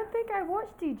 Yeah, I don't think I watch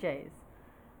DJs.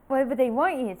 Well, but they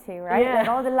want you to, right? Yeah. Like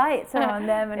all the lights are on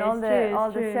them, and all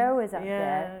the show is up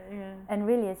there. Yeah. And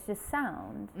really, it's just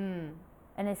sound. Mm.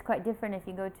 And it's quite different if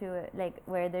you go to like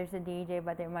where there's a DJ,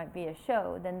 but there might be a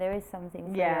show. Then there is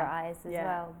something for your eyes as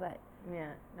well. But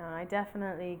yeah, no, I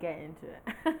definitely get into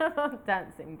it.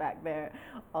 Dancing back there,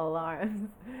 all arms.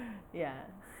 Yeah.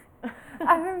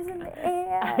 arms in the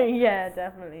air. Yeah,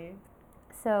 definitely.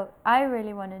 So I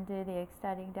really want to do the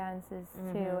ecstatic dances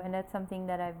too, and that's something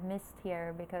that I've missed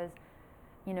here because,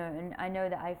 you know, and I know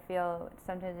that I feel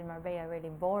sometimes in Marbella really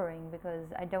boring because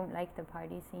I don't like the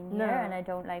party scene here, and I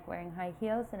don't like wearing high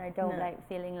heels, and I don't like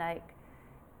feeling like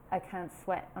I can't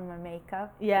sweat on my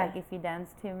makeup. Yeah. Like if you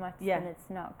dance too much, then it's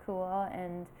not cool.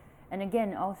 And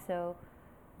again, also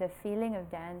the feeling of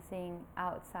dancing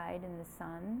outside in the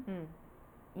sun.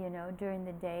 You know, during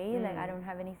the day, like I don't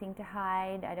have anything to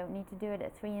hide. I don't need to do it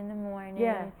at 3 a.m.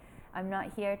 Yeah. I'm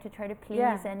not here to try to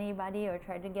please anybody or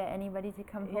try to get anybody to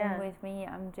come home with me.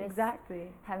 I'm just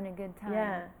having a good time.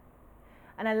 Yeah.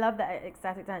 And I love that at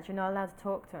ecstatic dance, you're not allowed to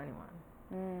talk to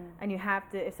anyone. And you have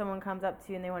to, if someone comes up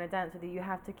to you and they want to dance with you, you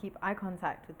have to keep eye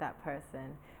contact with that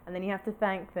person. And then you have to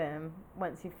thank them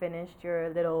once you've finished your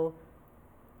little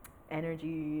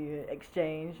energy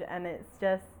exchange. And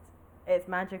it's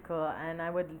magical. And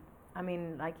I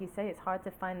mean, like you say, it's hard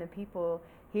to find the people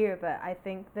here, but I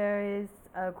think there is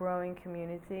a growing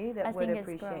community that would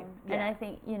appreciate. Yeah. And I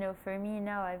think, you know, for me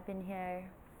now, I've been here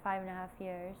 5.5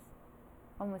 years,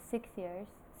 almost 6 years.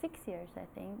 6 years, I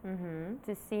think,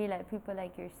 to see like people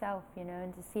like yourself, you know,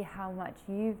 and to see how much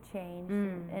you've changed.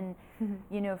 And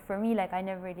you know, for me, like I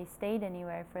never really stayed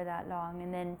anywhere for that long.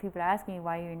 And then people ask me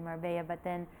why you're in Marbella, but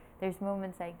then there's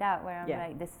moments like that where I'm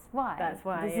like, this is why. That's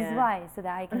why. This is why, so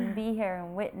that I can be here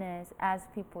and witness as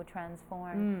people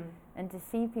transform and to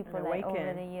see people like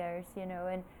over the years, you know.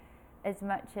 And as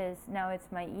much as now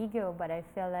it's my ego, but I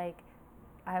feel like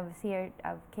I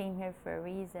came here for a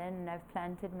reason, and I've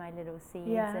planted my little seeds.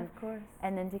 Yeah, and, of course.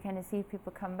 And then to kind of see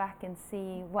people come back and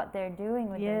see what they're doing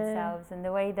with themselves, and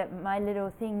the way that my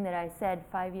little thing that I said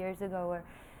 5 years ago, or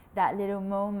that little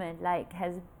moment, like,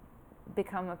 has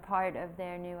become a part of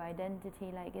their new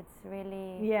identity. Like, it's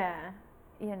really,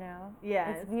 you know,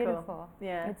 it's beautiful. Cool.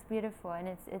 Yeah, it's beautiful, and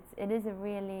it is a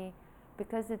really,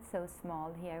 because it's so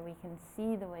small here, we can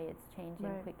see the way it's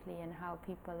changing quickly, and how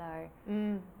people are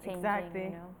changing. Exactly. You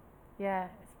know? Yeah,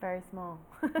 it's very small.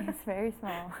 It's very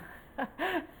small.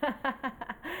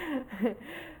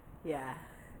 Yeah.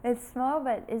 It's small,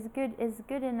 but it's good. It's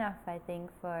good enough, I think,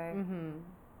 for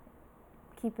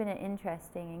keeping it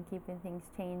interesting and keeping things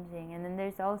changing. And then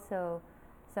there's also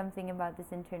something about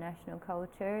this international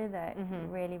culture that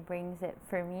really brings it,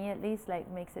 for me at least, like,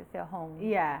 makes it feel home.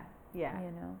 Yeah. You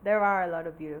know, there are a lot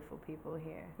of beautiful people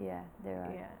here. Yeah, there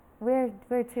are. Yeah.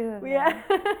 We're two of them. Yeah.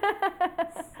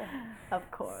 So, of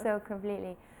course. So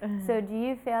completely. So do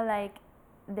you feel like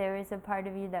there is a part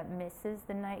of you that misses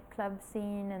the nightclub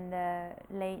scene and the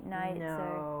late nights?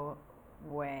 No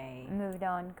way. Moved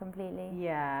on completely?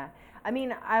 Yeah. I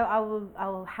mean, I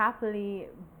will happily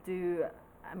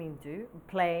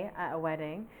play at a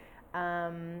wedding.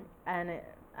 And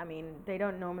they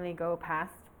don't normally go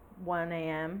past 1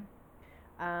 a.m.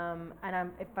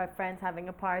 And if my friend's having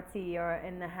a party or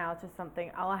in the house or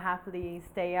something, I'll happily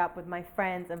stay up with my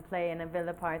friends and play in a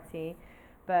villa party.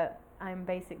 But I'm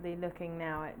basically looking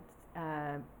now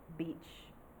at beach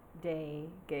day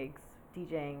gigs,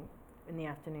 DJing in the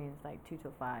afternoons, like 2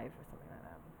 till 5 or something like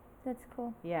that. That's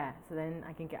cool. Yeah, so then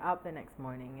I can get up the next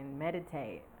morning and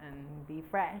meditate and be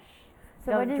fresh.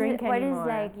 So Don't drink what anymore. is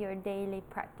like your daily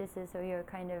practices, or your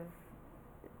kind of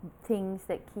things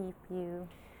that keep you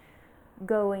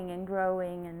going and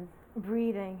growing? And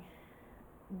breathing,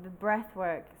 the breath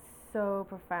work is so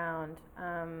profound.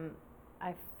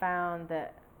 I found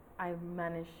that I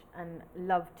manage and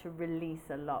love to release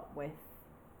a lot with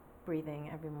breathing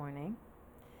every morning.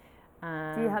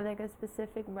 Do you have like a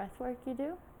specific breath work you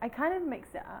do? I kind of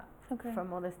mix it up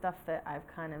from all the stuff that I've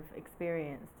kind of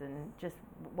experienced, and just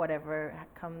whatever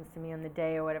comes to me on the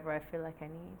day, or whatever I feel like I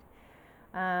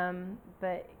need.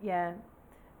 But yeah,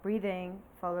 breathing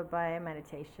followed by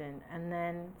meditation, and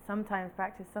then sometimes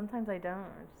practice, sometimes I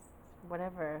don't. Just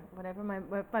whatever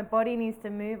my body needs to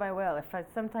move, I will. If I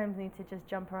sometimes need to just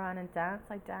jump around and dance,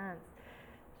 I dance.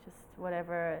 Just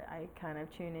whatever I kind of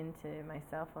tune into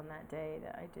myself on that day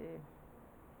that I do.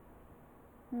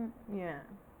 Yeah.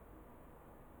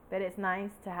 But it's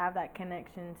nice to have that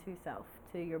connection to self,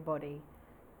 to your body,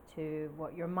 to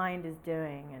what your mind is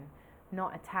doing, and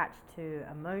not attached to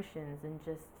emotions, and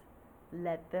just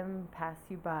let them pass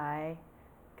you by,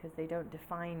 because they don't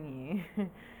define you.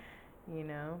 You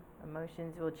know,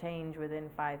 emotions will change within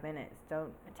 5 minutes.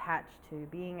 Don't attach to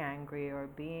being angry or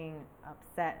being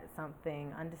upset at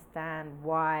something. Understand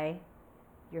why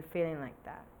you're feeling like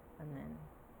that, and then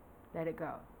let it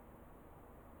go.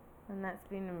 And that's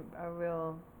been a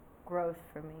real growth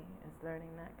for me, is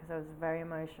learning that, because I was a very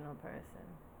emotional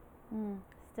person.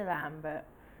 Still am, but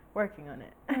working on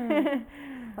it.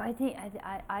 But I think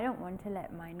I don't want to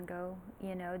let mine go.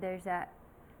 You know, there's that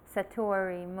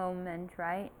Satori moment,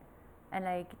 right? And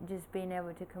like just being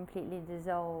able to completely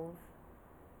dissolve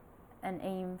and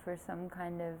aim for some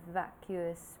kind of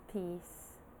vacuous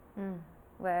peace.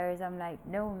 Whereas I'm like,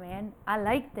 no man, I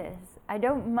like this. I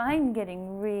don't mind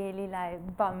getting really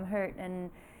like bum hurt and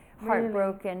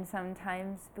heartbroken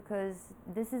sometimes, because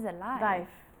this is a life.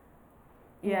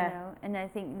 Yeah. You know? And I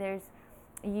think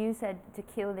you said to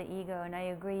kill the ego, and I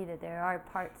agree that there are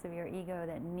parts of your ego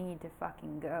that need to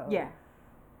fucking go. Yeah.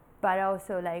 But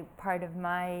also, like, part of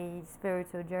my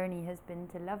spiritual journey has been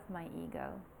to love my ego,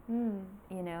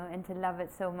 you know, and to love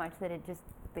it so much that it just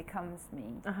becomes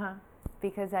me.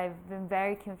 Because I've been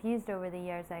very confused over the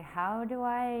years, like, how do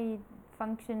I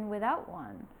function without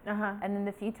one? And then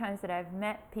the few times that I've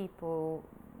met people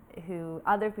who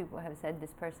other people have said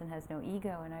this person has no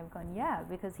ego, and I've gone, yeah,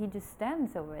 because he just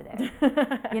stands over there.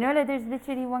 You know, like there's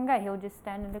literally one guy, he'll just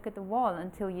stand and look at the wall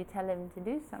until you tell him to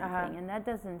do something, and that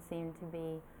doesn't seem to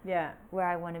be where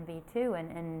I want to be too.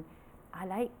 And I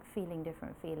like feeling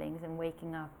different feelings and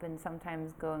waking up and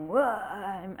sometimes going, whoa,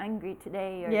 I'm angry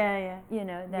today, or you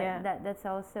know, that's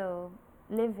also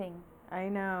living. I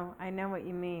know what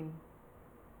you mean.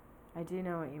 I do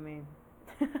know what you mean.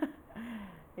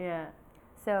 Yeah.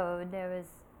 So there was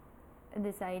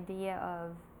this idea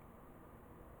of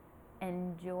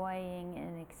enjoying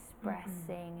and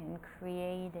expressing and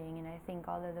creating, and I think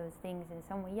all of those things in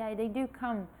some way, they do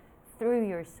come through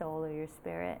your soul or your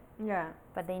spirit. Yeah.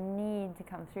 But they need to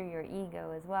come through your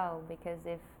ego as well, because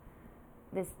if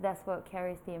that's what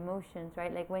carries the emotions,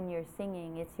 right? Like when you're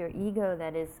singing, it's your ego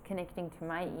that is connecting to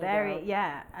my ego.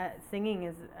 Singing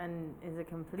is a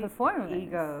complete performance.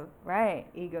 Ego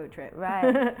trip.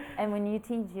 Right. And when you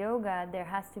teach yoga, there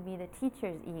has to be the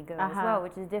teacher's ego as well,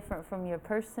 which is different from your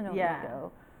personal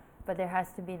ego. But there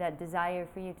has to be that desire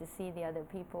for you to see the other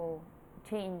people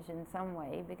change in some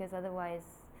way, because otherwise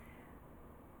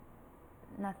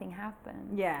nothing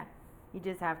happens. Yeah. You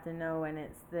just have to know when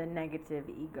it's the negative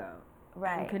ego.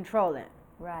 Right. And control it.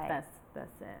 Right.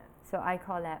 That's it. So I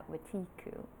call that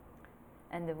Wetiku.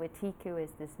 And the Wetiku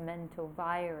is this mental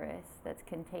virus that's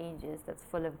contagious, that's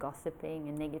full of gossiping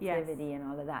and negativity and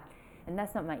all of that. And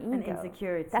that's not my ego. And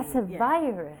insecurity. That's a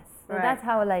virus. So that's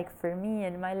how, like, for me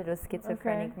in my little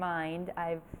schizophrenic mind,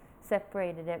 I've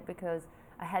separated it, because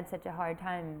I had such a hard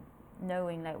time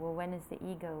knowing, like, well, when is the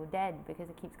ego dead? Because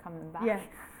it keeps coming back. Yeah.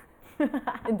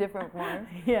 In different forms.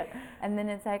 Yeah. And then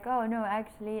it's like, oh no,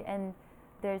 actually, and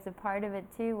there's a part of it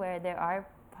too where there are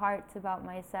parts about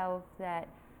myself that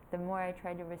the more I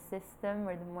try to resist them,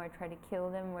 or the more I try to kill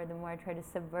them, or the more I try to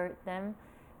subvert them,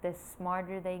 the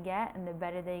smarter they get and the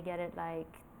better they get at,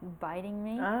 like, biting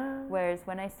me. Whereas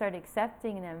when I start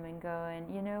accepting them and going,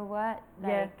 you know what,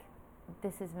 like,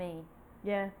 this is me.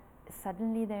 Yeah.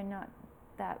 Suddenly they're not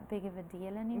that big of a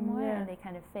deal anymore, and they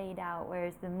kind of fade out.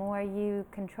 Whereas the more you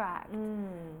contract,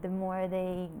 the more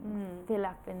they fill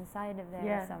up inside of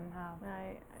there somehow.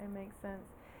 Right, it makes sense.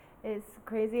 It's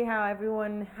crazy how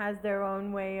everyone has their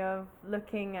own way of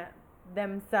looking at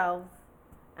themselves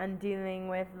and dealing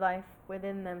with life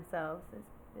within themselves.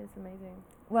 It's amazing.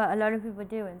 Well, a lot of people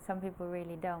do, and some people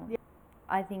really don't. Yeah.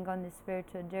 I think on the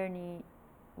spiritual journey,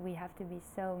 we have to be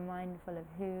so mindful of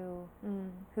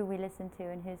who we listen to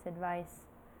and whose advice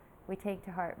we take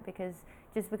to heart, because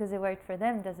just because it worked for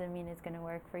them doesn't mean it's going to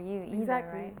work for you either,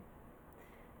 right?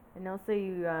 And also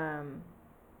you,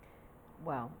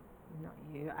 well, not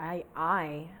you,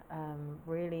 I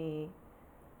really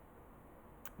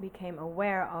became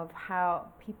aware of how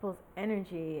people's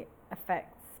energy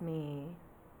affects me,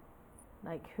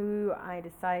 like who I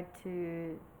decide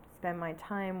to spend my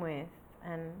time with,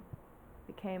 and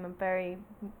became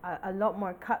a lot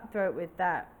more cutthroat with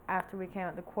that after we came out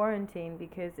of the quarantine,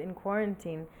 because in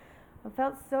quarantine I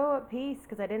felt so at peace,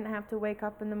 because I didn't have to wake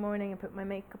up in the morning and put my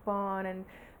makeup on and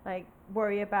like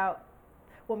worry about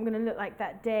what I'm going to look like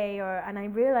that day, and I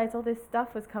realized all this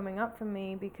stuff was coming up for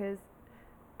me because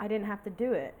I didn't have to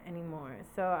do it anymore.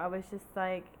 So I was just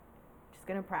like, just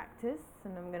going to practice,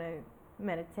 and I'm going to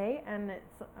meditate, and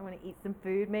I'm going to eat some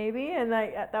food maybe, and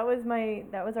like that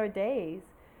was our days.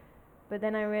 But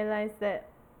then I realized that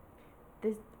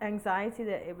this anxiety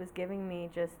that it was giving me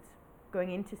just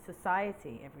going into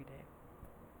society every day.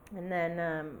 And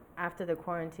then after the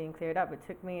quarantine cleared up, it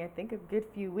took me, I think, a good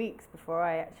few weeks before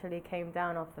I actually came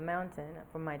down off the mountain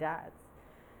from my dad's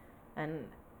and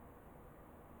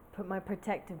put my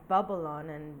protective bubble on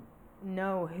and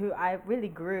know who I really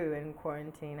grew in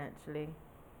quarantine, actually.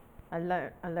 I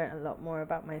learned a lot more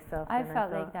about myself. I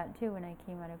felt like that too when I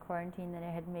came out of quarantine, that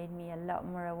it had made me a lot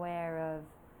more aware of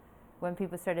when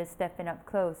people started stepping up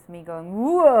close, me going,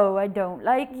 whoa, I don't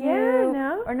like you. Yeah,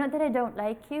 no. Or not that I don't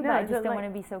like you, but I just don't want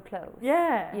to be so close.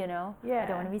 Yeah. You know? Yeah. I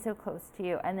don't want to be so close to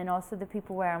you. And then also the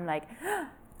people where I'm like,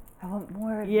 I want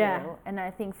more of you. And I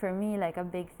think for me, like a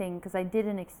big thing, because I did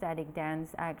an ecstatic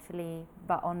dance actually,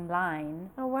 but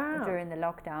online. Oh, wow. During the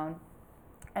lockdown.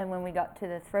 And when we got to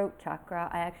the throat chakra,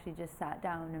 I actually just sat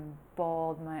down and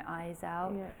bawled my eyes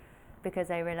out. Yeah.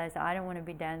 Because I realized I don't want to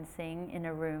be dancing in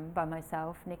a room by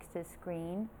myself next to a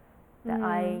screen, that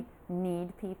I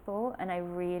need people, and I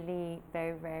really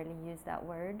very rarely use that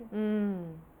word.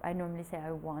 I normally say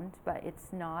I want, but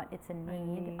it's not, it's a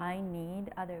need. I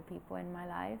need other people in my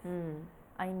life.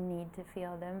 I need to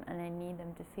feel them, and I need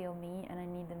them to feel me, and I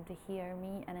need them to hear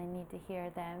me, and I need to hear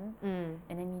them,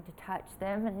 and I need to touch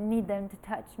them, and I need them to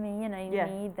touch me, and I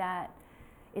need that.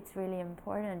 It's really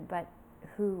important, but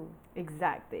who?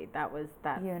 Exactly, that.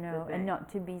 You know, and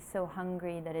not to be so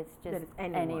hungry that it's just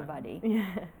anybody.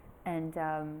 Yeah. And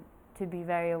to be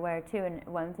very aware too. And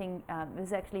one thing, it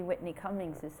was actually Whitney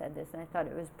Cummings who said this, and I thought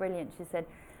it was brilliant. She said,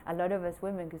 a lot of us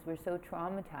women, because we're so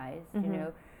traumatized, you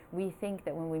know, we think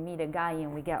that when we meet a guy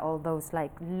and we get all those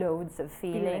like loads of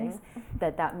feelings,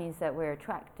 that means that we're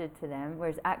attracted to them,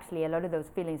 whereas actually a lot of those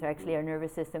feelings are actually our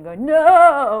nervous system going,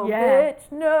 no, bitch,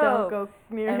 no. Don't go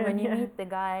near and him. when you meet the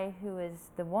guy who is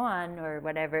the one or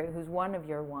whatever, who's one of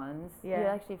your ones, you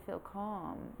actually feel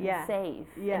calm and safe.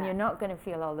 And you're not going to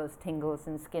feel all those tingles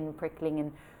and skin prickling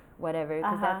and whatever,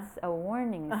 because that's a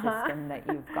warning system that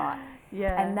you've got.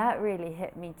 And that really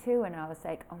hit me too, and I was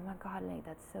like, oh my God, like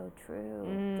that's so true.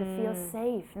 To feel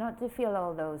safe, not to feel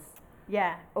all those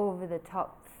over the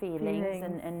top feelings.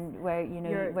 And where you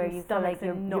know where your you feel like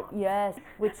you're yes,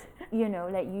 which you know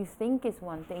like you think is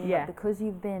one thing, but because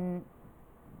you've been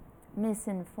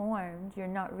misinformed, you're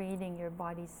not reading your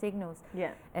body's signals.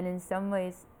 And in some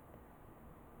ways,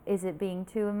 is it being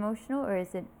too emotional, or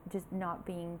is it just not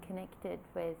being connected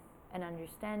with and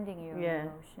understanding your own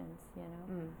emotions, you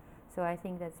know? So I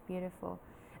think that's beautiful.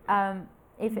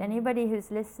 If anybody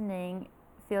who's listening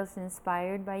feels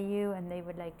inspired by you and they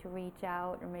would like to reach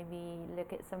out or maybe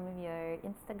look at some of your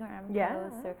Instagram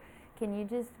posts, or can you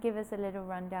just give us a little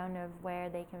rundown of where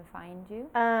they can find you?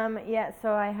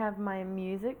 So I have my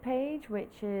music page,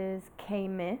 which is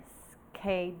kmiss,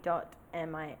 k.miss_.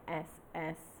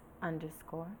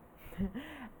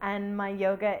 And my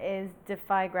yoga is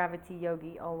Defy Gravity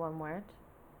Yogi, all one word.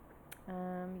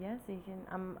 So you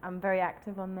can. I'm very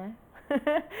active on there.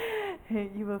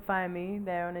 You will find me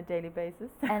there on a daily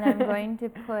basis. And I'm going to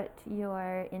put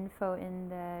your info in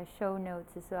the show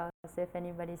notes as well. So if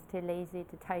anybody's too lazy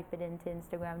to type it into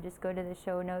Instagram, just go to the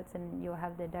show notes and you'll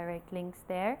have the direct links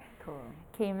there. Cool.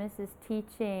 Kmiss is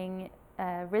teaching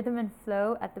Rhythm and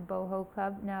Flow at the Boho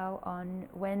Club now on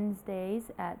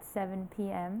Wednesdays at 7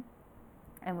 p.m.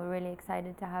 And we're really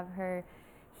excited to have her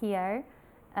here.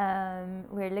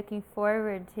 We're looking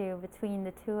forward to, between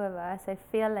the two of us, I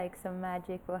feel like some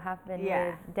magic will happen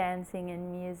with dancing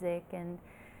and music, and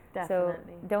so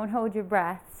don't hold your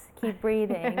breaths, keep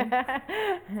breathing,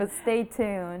 but stay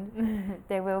tuned.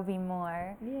 There will be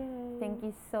more. Yay. Thank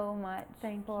you so much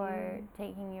for you.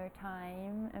 taking your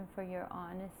time and for your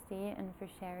honesty and for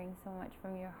sharing so much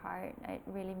from your heart. It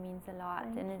really means a lot.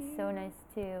 It's so nice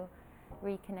to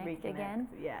reconnect again.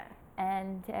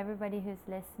 And to everybody who's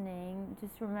listening,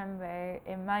 just remember,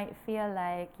 it might feel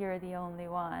like you're the only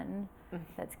one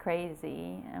that's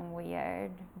crazy and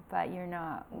weird, but you're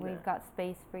not. We've got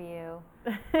space for you.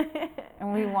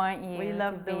 And we want you We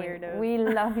love the weirdos. We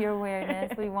love your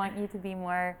weirdness. We want you to be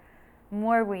more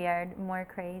weird, more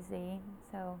crazy.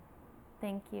 So,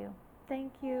 thank you.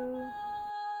 Thank you.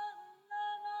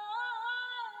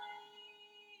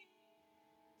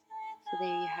 So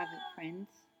there you have it, friends.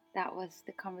 That was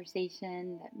the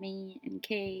conversation that me and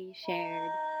Kay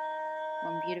shared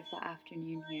one beautiful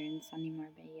afternoon here in sunny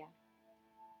Marbella.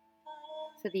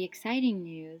 So the exciting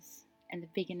news and the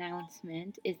big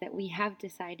announcement is that we have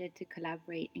decided to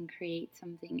collaborate and create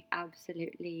something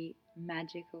absolutely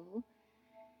magical.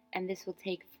 And this will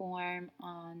take form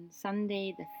on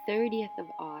Sunday, the 30th of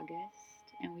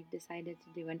August. And we've decided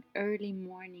to do an early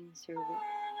morning service.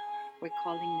 We're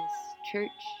calling this Church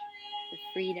the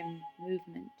Freedom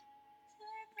Movement,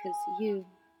 because you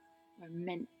are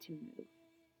meant to move.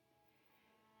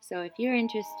 So if you're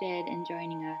interested in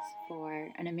joining us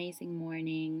for an amazing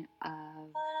morning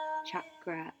of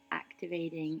chakra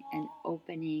activating and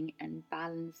opening and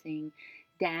balancing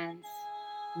dance,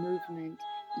 movement,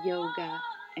 yoga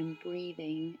and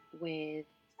breathing with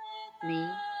me,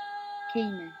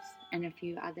 Kmiss, and a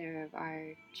few other of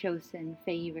our chosen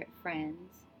favorite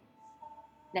friends,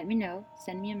 let me know.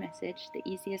 Send me a message. The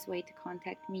easiest way to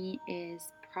contact me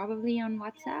is probably on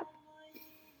WhatsApp.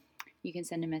 You can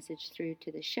send a message through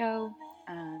to the show.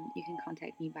 You can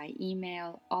contact me by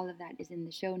email. All of that is in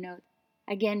the show notes.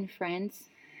 Again, friends,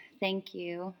 thank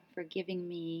you for giving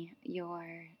me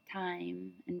your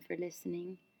time and for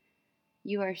listening.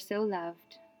 You are so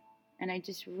loved. And I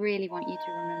just really want you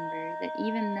to remember that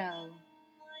even though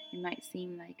it might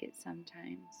seem like it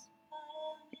sometimes,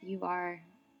 that you are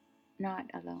not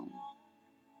alone.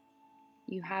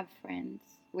 You have friends.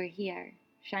 We're here,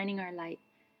 shining our light,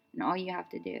 and all you have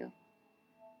to do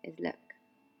is look.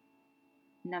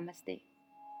 Namaste.